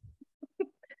now?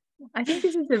 I think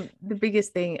this is the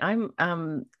biggest thing.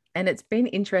 And it's been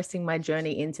interesting, my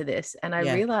journey into this. And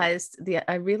I realized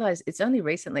it's only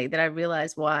recently that I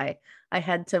realized why I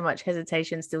had so much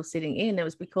hesitation still sitting in. It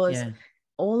was because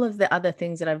all of the other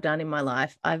things that I've done in my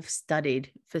life, I've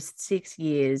studied for 6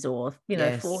 years or,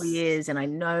 4 years, and I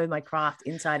know my craft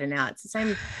inside and out. It's the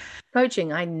same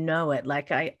coaching. I know it.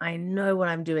 Like I know what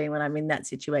I'm doing when I'm in that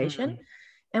situation. Mm-hmm.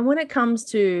 And when it comes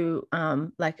to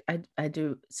like I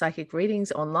do psychic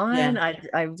readings online,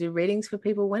 I do readings for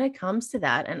people. When it comes to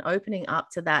that and opening up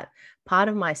to that part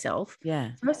of myself,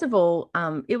 first of all,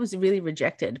 it was really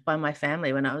rejected by my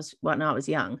family when I was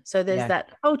young. So there's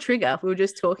that whole trigger we were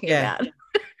just talking about.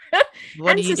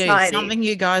 What do you do? Something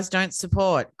you guys don't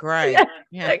support. Great.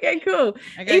 Yeah. Okay, cool.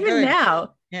 Okay, even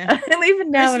now. Yeah.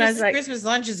 Even now, when I was like, Christmas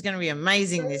lunch is going to be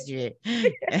amazing this year.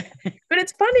 But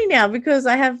it's funny now because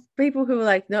I have people who are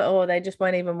like, no, or they just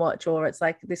won't even watch, or it's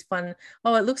like this fun.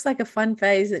 Oh, it looks like a fun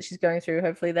phase that she's going through.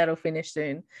 Hopefully that'll finish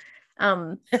soon.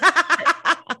 I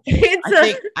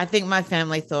think my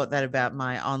family thought that about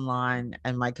my online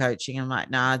and my coaching. I'm like,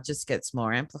 nah, it just gets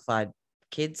more amplified.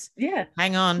 Kids,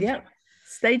 hang on. Yeah.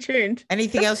 Stay tuned.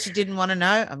 Anything else you didn't want to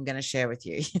know, I'm going to share with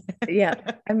you. Yeah.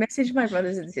 I messaged my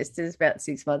brothers and sisters about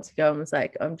 6 months ago and was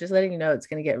like, I'm just letting you know it's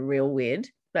going to get real weird.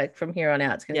 Like from here on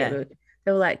out, it's going to get real.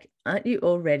 They were like, aren't you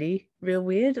already real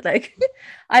weird? Like,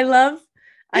 I love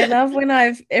when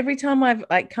every time I've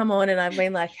like come on and I've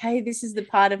been like, hey, this is the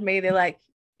part of me. They're like,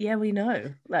 yeah, we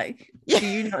know. Like, do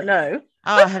you not know?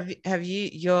 Oh, have you?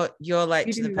 You're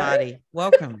late to the party. Know?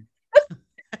 Welcome.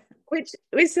 Which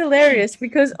is hilarious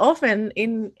because often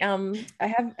I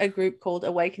have a group called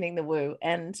Awakening the Woo,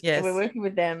 and we're working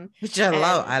with them. Which I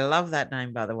love. I love that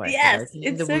name, by the way. Yes,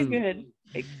 it's so good.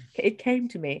 It came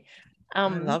to me. I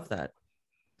love that.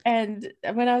 And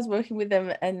when I was working with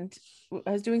them and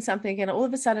I was doing something, and all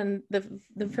of a sudden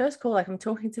the first call, like I'm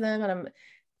talking to them and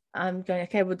I'm going,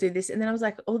 okay, we'll do this. And then I was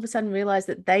like, all of a sudden realized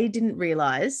that they didn't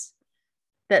realize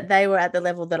that they were at the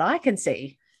level that I can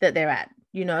see that they're at,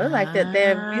 like that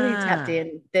they're really tapped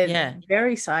in. They're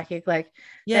very psychic. Like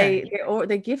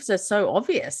their gifts are so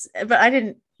obvious, but I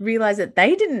didn't realize that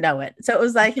they didn't know it. So it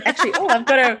was like, actually, I've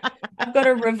got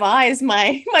to revise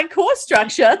my core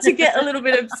structure to get a little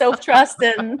bit of self-trust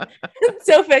and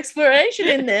self-exploration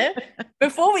in there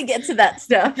before we get to that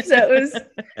stuff. So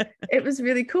it was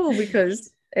really cool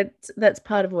because that's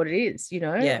part of what it is,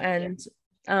 and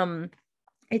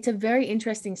it's a very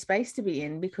interesting space to be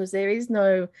in because there is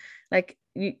no, like,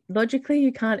 logically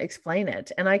you can't explain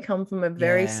it. And I come from a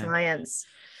very science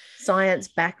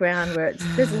background where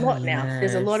there's a lot now.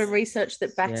 There's a lot of research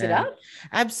that backs it up.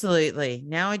 Absolutely.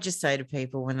 Now I just say to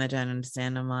people when they don't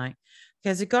understand, I'm like,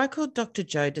 there's a guy called Dr.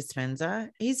 Joe Dispenza.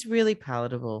 He's really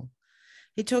palatable.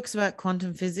 He talks about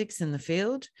quantum physics in the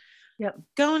field. Yep.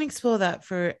 Go and explore that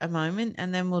for a moment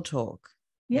and then we'll talk.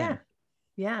 Yeah.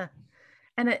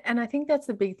 And I think that's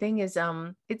the big thing is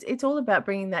it's all about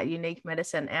bringing that unique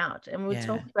medicine out. And we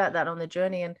talked about that on the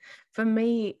journey. And for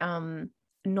me,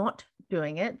 not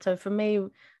doing it. So for me,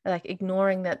 like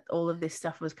ignoring that all of this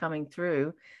stuff was coming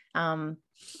through,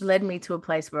 led me to a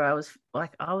place where I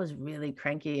was really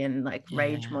cranky and like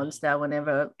rage monster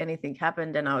whenever anything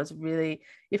happened. And I was really,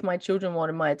 if my children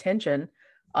wanted my attention,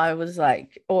 I was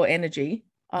like, or energy,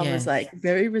 I was like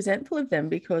very resentful of them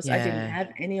because I didn't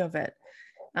have any of it.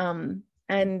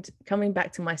 And coming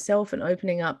back to myself and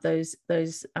opening up those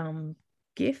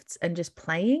gifts and just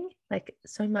playing, like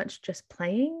so much just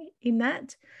playing in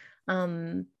that,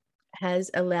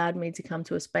 has allowed me to come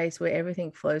to a space where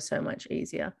everything flows so much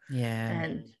easier.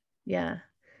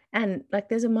 And like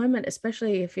there's a moment,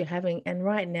 especially if you're having, and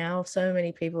right now so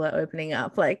many people are opening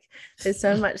up, like there's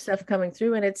so much stuff coming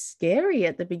through and it's scary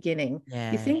at the beginning.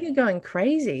 You think you're going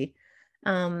crazy,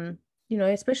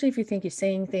 especially if you think you're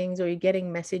seeing things or you're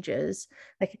getting messages.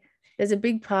 Like there's a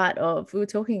big part of, we were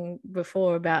talking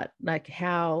before about like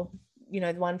how,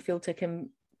 the one filter can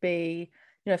be,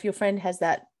 if your friend has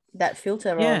that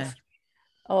filter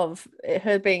of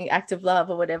her being active love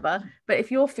or whatever, but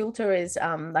if your filter is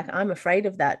like, I'm afraid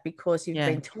of that because you've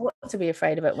been taught to be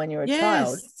afraid of it when you're a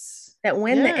child, that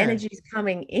when the energy is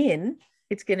coming in,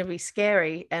 it's going to be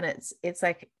scary. And it's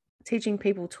like teaching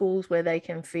people tools where they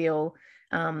can feel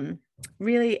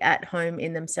really at home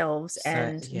in themselves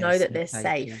and know that they're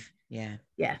safe. And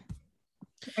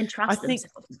trust themselves. I think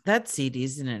that's it,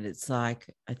 isn't it? It's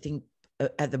like, I think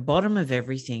at the bottom of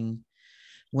everything,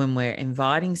 when we're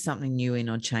inviting something new in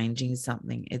or changing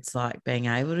something, it's like being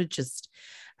able to just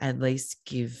at least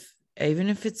give, even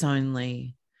if it's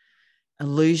only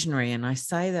illusionary, and I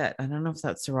say that, I don't know if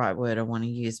that's the right word I want to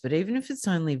use, but even if it's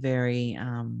only a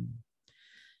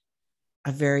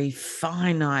very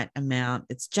finite amount,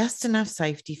 it's just enough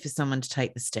safety for someone to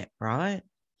take the step, right?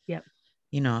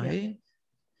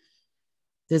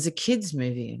 There's a kids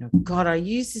movie, and God, I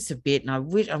use this a bit, and I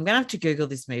wish I'm going to have to Google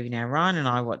this movie now. Ryan and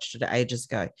I watched it ages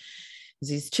ago. There's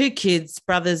these two kids,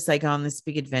 brothers, they go on this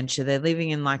big adventure. They're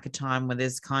living in like a time where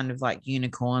there's kind of like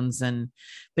unicorns,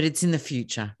 but it's in the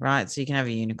future, right? So you can have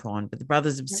a unicorn, but the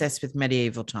brother's obsessed with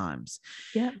medieval times.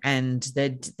 And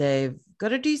they've got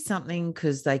to do something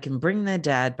because they can bring their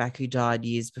dad back who died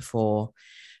years before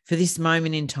for this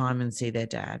moment in time and see their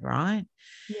dad, right?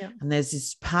 And there's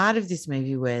this part of this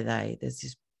movie where there's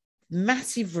this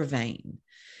massive ravine,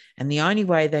 and the only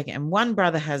way they can, and one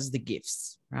brother has the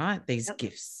gifts, right? These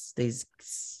gifts, these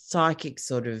psychic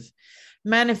sort of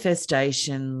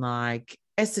manifestation, like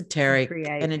esoteric,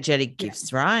 energetic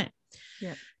gifts, right?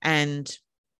 And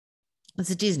it's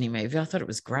a Disney movie. I thought it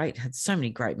was great. It had so many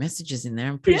great messages in there.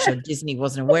 I'm pretty sure Disney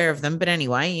wasn't aware of them, but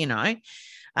anyway,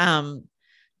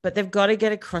 but they've got to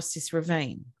get across this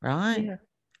ravine, right?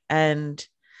 And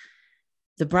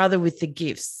the brother with the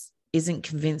gifts isn't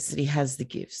convinced that he has the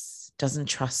gifts, doesn't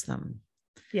trust them.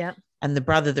 And the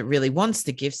brother that really wants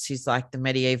the gifts, who's like the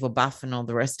medieval buff and all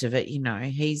the rest of it,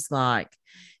 he's like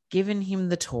giving him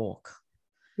the talk.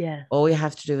 Yeah. All you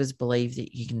have to do is believe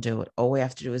that you can do it. All we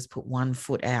have to do is put one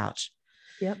foot out.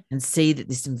 Yep. And see that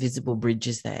this invisible bridge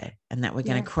is there and that we're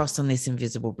going to Yeah. cross on this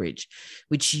invisible bridge,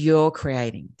 which you're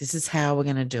creating. This is how we're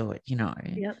going to do it,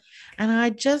 Yep. And I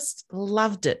just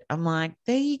loved it. I'm like,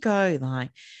 there you go.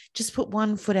 Like, just put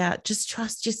one foot out. Just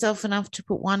trust yourself enough to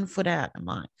put one foot out. I'm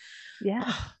like, yeah.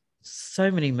 oh,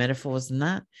 so many metaphors in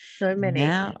that. So many.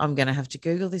 Now I'm going to have to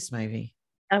Google this movie.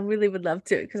 I really would love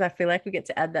to, because I feel like we get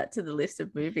to add that to the list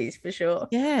of movies for sure.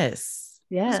 Yes.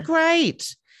 Yeah. It was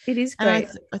great. It is And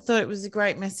great. I thought it was a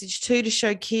great message too, to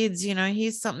show kids,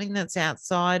 here's something that's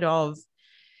outside of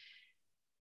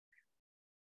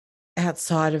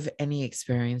any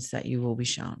experience that you will be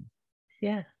shown.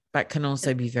 Yeah. But can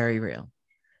also be very real.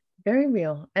 Very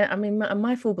real. I mean,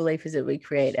 my full belief is that we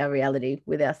create our reality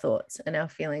with our thoughts and our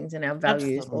feelings and our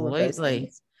values, all of those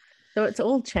things. So it's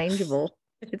all changeable.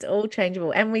 It's all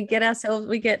changeable. And we get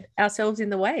ourselves in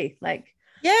the way. Like,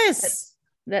 yes,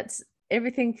 that's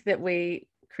everything that we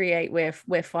create,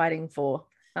 we're fighting for,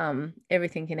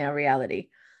 everything in our reality.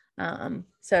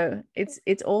 So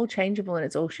it's all changeable and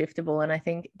it's all shiftable. And I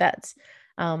think that's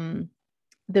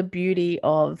the beauty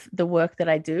of the work that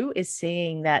I do, is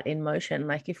seeing that in motion.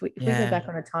 Like if we go back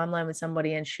on a timeline with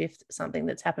somebody and shift something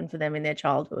that's happened for them in their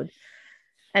childhood,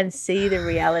 and see the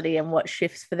reality and what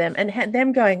shifts for them, and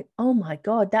them going, oh my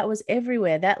God, that was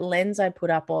everywhere. That lens I put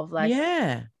up of like,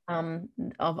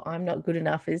 of I'm not good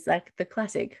enough is like the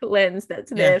classic lens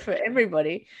that's there for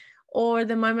everybody. Or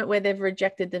the moment where they've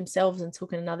rejected themselves and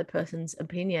took another person's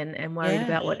opinion and worried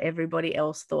about what everybody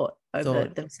else thought over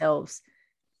themselves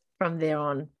from there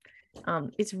on.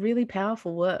 It's really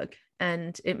powerful work,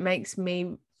 and it makes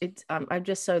me, I'm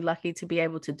just so lucky to be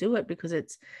able to do it, because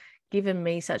it's given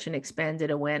me such an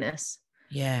expanded awareness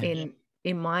in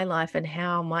my life, and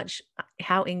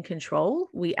how in control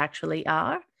we actually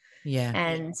are.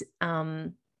 And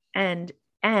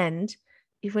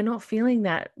if we're not feeling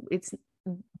that, it's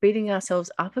beating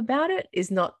ourselves up about it is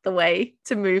not the way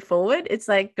to move forward. It's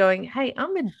like going, hey,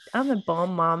 I'm a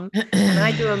bomb mom and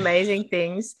I do amazing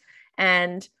things,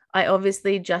 and I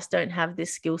obviously just don't have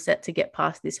this skill set to get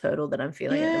past this hurdle that I'm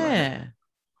feeling at the moment.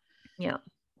 Yeah.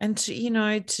 And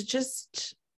to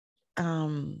just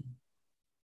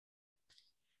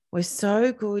we're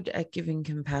so good at giving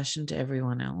compassion to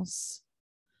everyone else.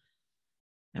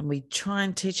 And we try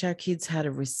and teach our kids how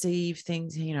to receive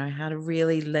things, how to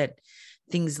really let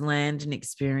things land and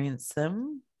experience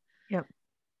them. Yep.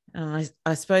 And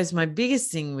I suppose my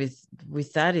biggest thing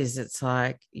with that is, it's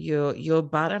like you're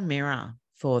but a mirror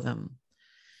for them.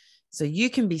 So you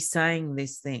can be saying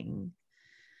this thing,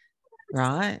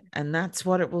 right? And that's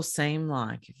what it will seem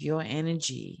like. If your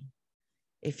energy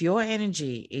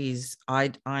is,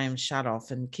 I am shut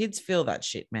off, and kids feel that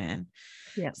shit, man.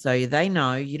 Yeah. So they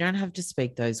know you don't have to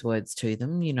speak those words to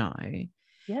them, Yeah.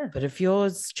 But if you're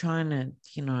trying to,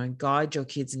 guide your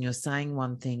kids, and you're saying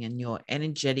one thing and your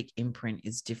energetic imprint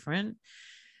is different,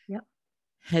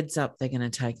 heads up, they're going to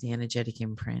take the energetic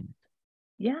imprint.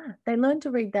 Yeah. They learn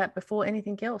to read that before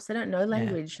anything else. They don't know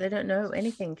language. They don't know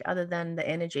anything other than the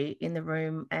energy in the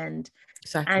room. And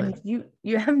you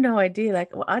have no idea.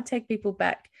 Like, I take people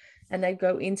back, and they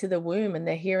go into the womb, and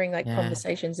they're hearing like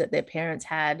conversations that their parents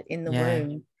had in the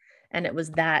womb. And it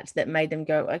was that made them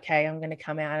go, okay, I'm going to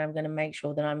come out. I'm going to make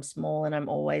sure that I'm small and I'm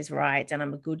always right. And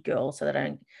I'm a good girl, so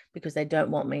that because they don't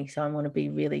want me. So I want to be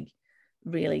really,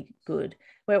 really good.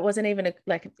 Where it wasn't even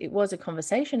it was a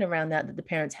conversation around that the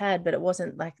parents had, but it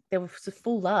wasn't like there was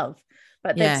full love,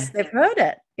 but they've heard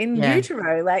it in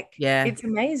utero. Like, it's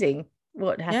amazing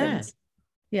what happens.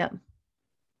 Yeah.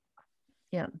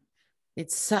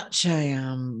 It's such a,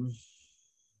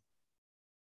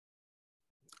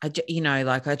 I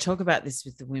talk about this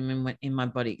with the women in my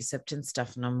body acceptance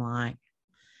stuff, and I'm like,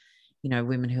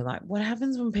 women who are like, what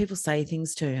happens when people say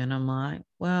things to you? And I'm like,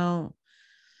 well,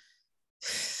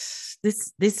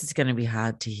 this is going to be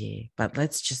hard to hear, but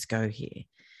let's just go here.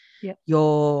 Yeah.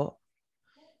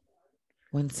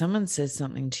 When someone says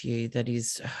something to you that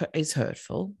is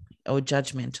hurtful or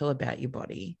judgmental about your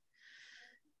body,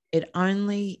 it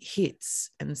only hits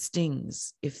and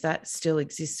stings if that still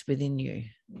exists within you.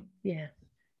 Yeah.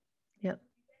 Yep.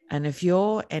 And if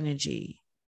your energy,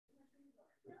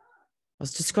 I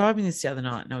was describing this the other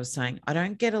night, and I was saying, I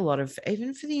don't get a lot of,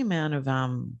 even for the amount of,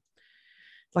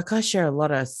 like, I share a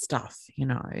lot of stuff,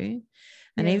 and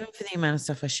even for the amount of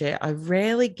stuff I share, I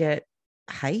rarely get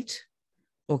hate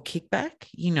or kickback,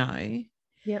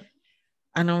 Yep.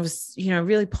 And I was,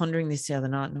 really pondering this the other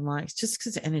night, and I'm like, it's just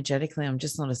because energetically I'm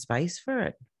just not a space for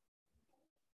it.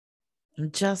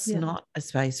 I'm just not a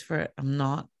space for it. I'm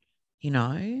not, you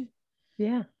know.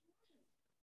 Yeah.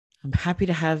 I'm happy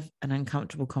to have an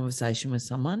uncomfortable conversation with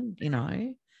someone, you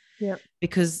know. Yeah.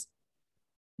 Because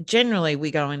generally we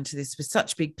go into this with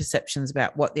such big perceptions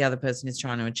about what the other person is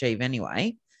trying to achieve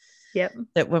anyway. Yep.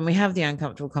 That when we have the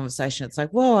uncomfortable conversation, it's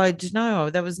like, whoa, I don't know.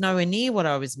 That was nowhere near what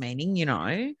I was meaning, you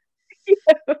know.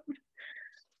 Yeah.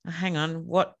 Hang on.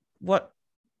 What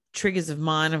triggers of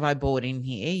mine have I brought in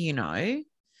here, you know?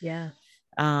 Yeah.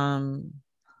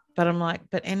 But I'm like,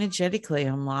 but energetically,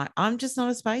 I'm like, I'm just not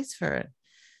a space for it.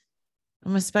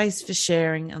 I'm a space for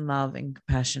sharing and love and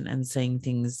compassion and seeing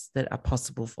things that are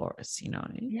possible for us, you know?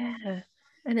 Yeah.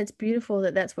 And it's beautiful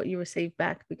that that's what you receive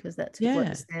back, because that's what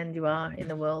the stand you are in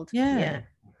the world. Yeah.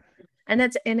 And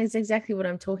it's exactly what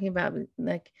I'm talking about.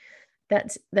 Like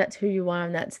that's who you are,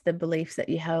 and that's the beliefs that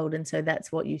you held. And so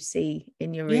that's what you see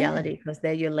in your reality, because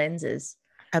they're your lenses.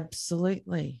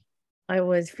 Absolutely. I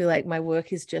always feel like my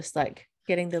work is just like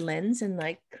getting the lens and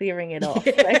like clearing it off.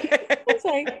 Like, it's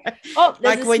like, oh,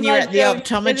 like when you're at the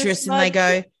optometrist and they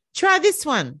go, try this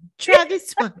one, try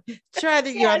this one, try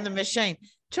that you're on the machine.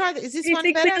 Try that. Is this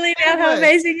one better? Clearly now how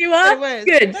amazing you are.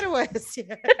 Good. Better worse.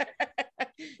 Yeah.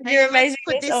 You're amazing.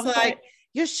 Put this like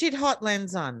your shit hot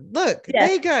lens on. Look,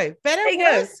 there you go. Better,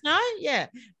 worse. No, yeah.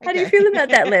 Okay. How do you feel about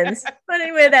that lens? Why don't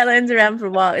you wear that lens around for a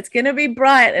while? It's going to be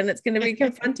bright and it's going to be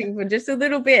confronting for just a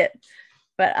little bit,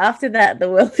 but after that, the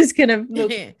world is going to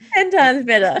look 10 times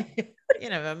better. You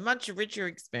know, a much richer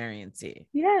experience here.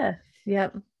 Yeah.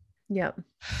 Yep.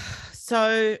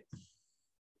 So,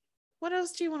 what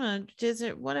else do you want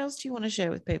to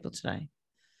share with people today?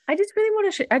 I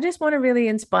just want to really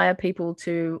inspire people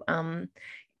to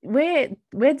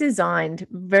we're designed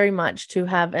very much to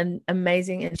have an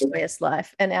amazing and joyous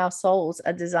life, and our souls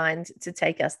are designed to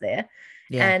take us there.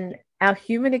 And our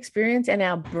human experience and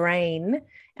our brain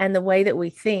and the way that we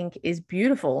think is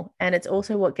beautiful, and it's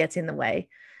also what gets in the way.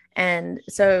 And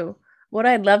so what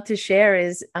I'd love to share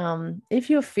is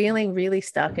if you're feeling really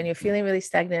stuck and you're feeling really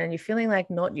stagnant and you're feeling like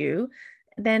not you,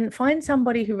 then find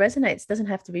somebody who resonates. It doesn't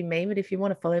have to be me, but if you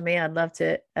want to follow me, I'd love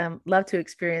to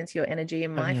experience your energy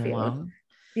in my field.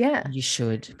 Yeah, you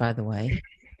should, by the way.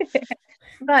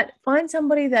 But find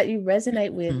somebody that you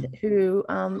resonate with, who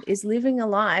is living a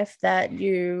life that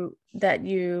you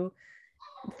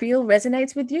feel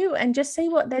resonates with you, and just see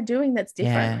what they're doing that's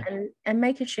different, and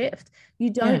make a shift. You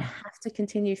don't have to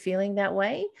continue feeling that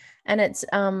way, and it's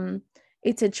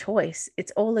a choice.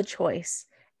 It's all a choice,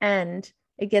 and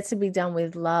it gets to be done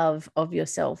with love of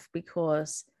yourself,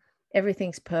 because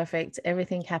everything's perfect.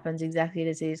 Everything happens exactly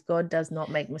as it is. God does not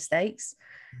make mistakes,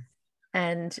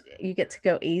 and you get to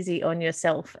go easy on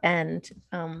yourself. And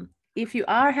if you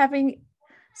are having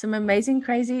some amazing,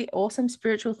 crazy, awesome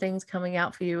spiritual things coming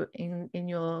out for you in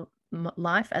your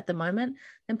life at the moment,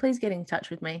 then please get in touch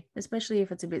with me, especially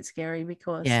if it's a bit scary,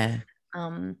 because it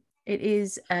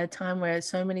is a time where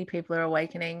so many people are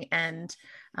awakening, and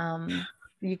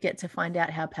you get to find out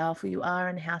how powerful you are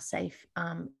and how safe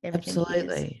everything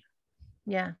is.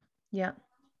 Yeah.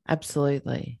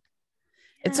 Absolutely.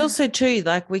 It's also true,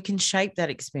 like we can shape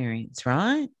that experience,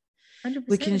 right? 100%.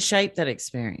 We can shape that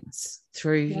experience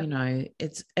through, you know,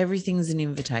 everything's an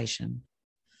invitation.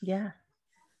 Yeah,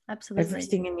 absolutely.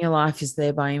 Everything in your life is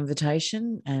there by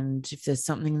invitation. And if there's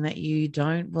something that you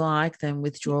don't like, then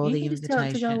withdraw the invitation. Just tell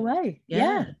it to go away.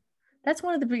 Yeah. That's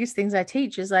one of the biggest things I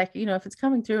teach is, like, you know, if it's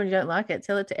coming through and you don't like it,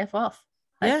 tell it to F off.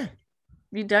 Like,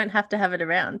 you don't have to have it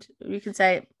around. You can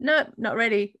say, no, not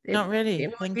ready. Not ready.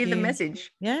 It will be the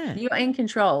message. Yeah. You are in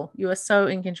control. You are so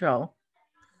in control.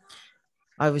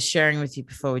 I was sharing with you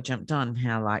before we jumped on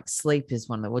how, like, sleep is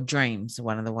dreams are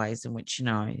one of the ways in which, you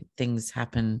know, things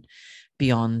happen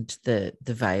beyond the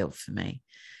veil for me.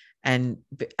 And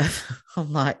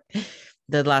I'm like,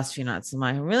 the last few nights, I'm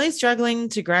like, I'm really struggling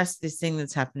to grasp this thing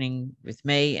that's happening with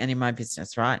me and in my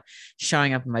business, right?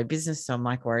 Showing up in my business. So I'm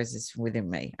like, where is this within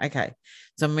me? Okay.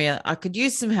 So I could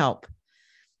use some help.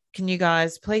 Can you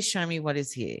guys please show me what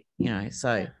is here? You know,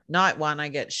 so night one, I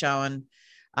get shown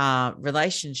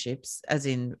relationships, as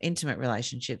in intimate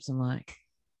relationships. I'm like,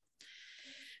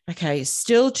 okay,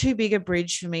 still too big a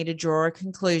bridge for me to draw a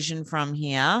conclusion from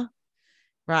here.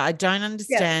 Right. I don't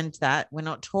understand that. We're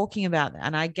not talking about that.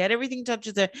 And I get everything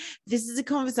touches it. This is the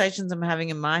conversations I'm having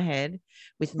in my head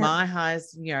with my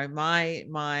highest, you know,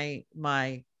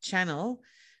 my channel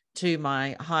to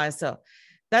my higher self.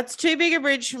 That's too big a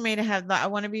bridge for me to have. Like, I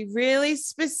want to be really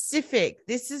specific.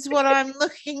 This is what I'm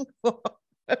looking for.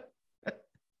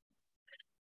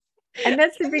 And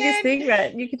that's the biggest thing,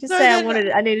 right? You could just say,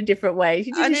 I need a different way.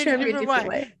 You just show me a different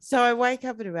way. So I wake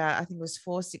up at about, I think it was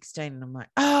 4:16, and I'm like,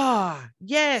 oh,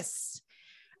 yes.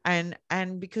 And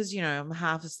because, I'm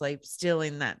half asleep, still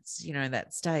in that,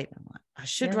 that state, I'm like, I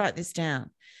should write this down.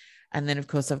 And then, of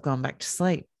course, I've gone back to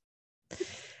sleep.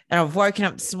 And I've woken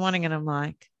up this morning and I'm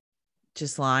like,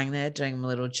 just lying there doing a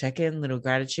little check-in, little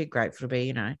gratitude, grateful to be,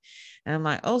 And I'm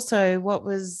like, also,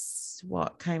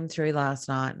 what came through last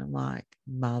night? And I'm like,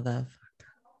 mother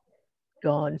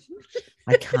God,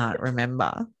 I can't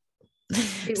remember.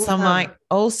 So I'm like,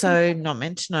 also not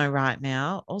meant to know right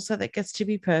now. Also, that gets to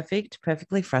be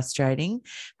perfectly frustrating,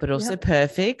 but also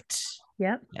perfect.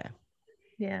 Yep. Yeah.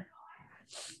 Yeah.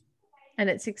 And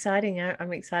it's exciting.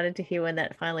 I'm excited to hear when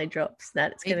that finally drops.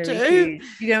 That's going to be huge.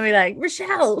 You're going to be like,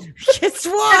 Rochelle, guess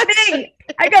what?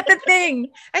 I got the thing.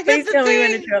 Please tell me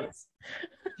when it drops.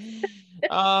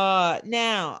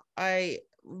 Now I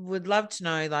would love to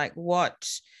know, like, what,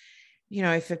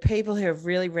 for people who have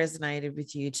really resonated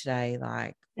with you today,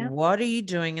 like, what are you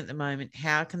doing at the moment?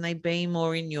 How can they be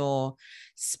more in your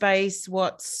space?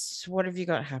 What have you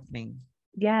got happening?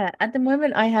 Yeah, at the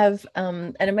moment I have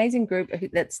an amazing group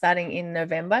that's starting in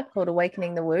November called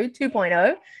Awakening the Woo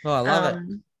 2.0. Oh, I love it.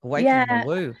 Awakening the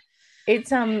Woo.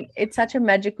 It's such a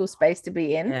magical space to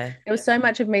be in. Yeah. There was so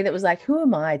much of me that was like, who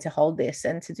am I to hold this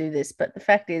and to do this? But the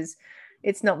fact is,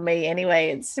 it's not me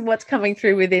anyway. It's what's coming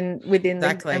through within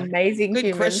exactly. the amazing good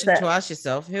humans. Question to ask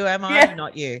yourself. Who am I?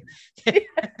 Not you.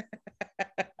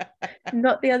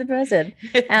 Not the other person.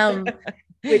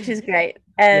 Which is great.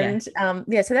 And so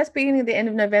that's beginning at the end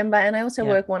of November. And I also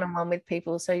work one-on-one with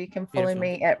people. So you can follow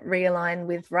me at Realign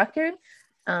with Raku,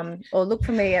 or look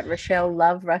for me at Rochelle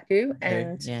Love Raku.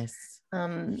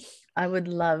 And I would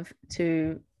love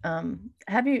to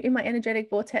have you in my energetic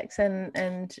vortex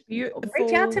and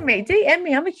reach out to me. DM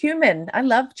me. I'm a human. I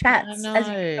love chats, as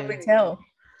you can probably tell.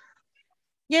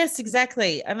 Yes,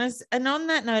 exactly. And on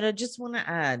that note, I just want to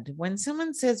add, when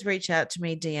someone says reach out to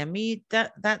me, DM me,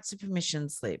 that's a permission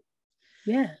slip.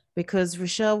 Yeah. Because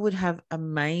Rochelle would have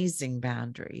amazing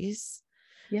boundaries.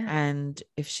 Yeah. And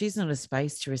if she's not a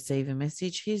space to receive a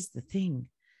message, here's the thing.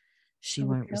 She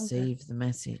won't receive the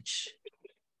message.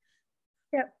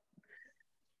 Yep.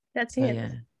 That's it.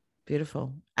 Yeah.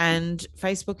 Beautiful. And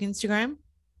Facebook, Instagram?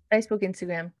 Facebook,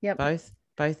 Instagram. Yep.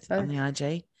 Both on the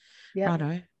IG. Yeah.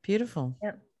 Righto. Beautiful.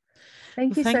 Yep.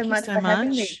 Thank you so much for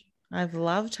having me. I've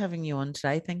loved having you on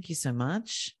today. Thank you so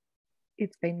much.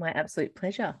 It's been my absolute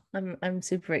pleasure. I'm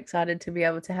super excited to be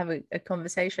able to have a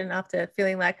conversation after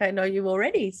feeling like I know you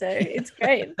already. So it's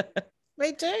great.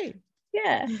 Me too.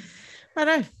 Yeah.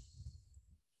 Righto.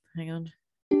 Hang on.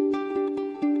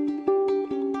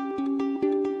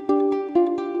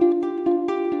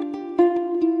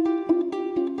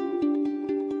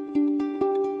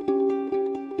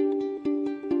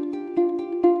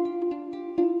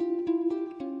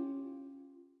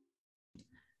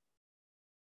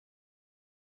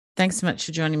 Thanks so much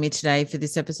for joining me today for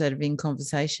this episode of In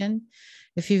Conversation.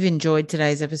 If you've enjoyed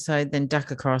today's episode, then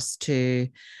duck across to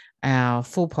our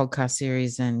full podcast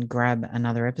series and grab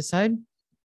another episode.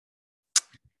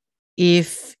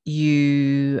 If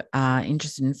you are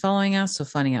interested in following us or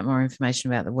finding out more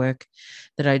information about the work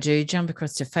that I do, jump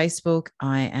across to Facebook.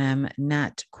 I am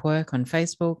Nat Quirk on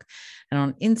Facebook, and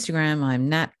on Instagram,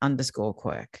 I'm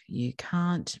Nat_Quirk. You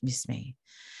can't miss me.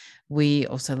 We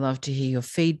also love to hear your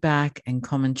feedback and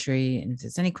commentary. And if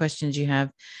there's any questions you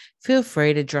have, feel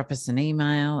free to drop us an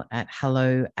email at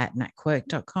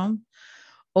hello@natquirk.com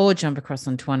or jump across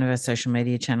onto one of our social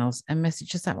media channels and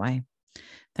message us that way.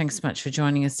 Thanks so much for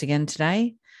joining us again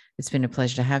today. It's been a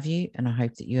pleasure to have you, and I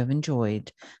hope that you have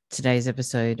enjoyed today's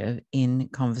episode of In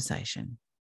Conversation.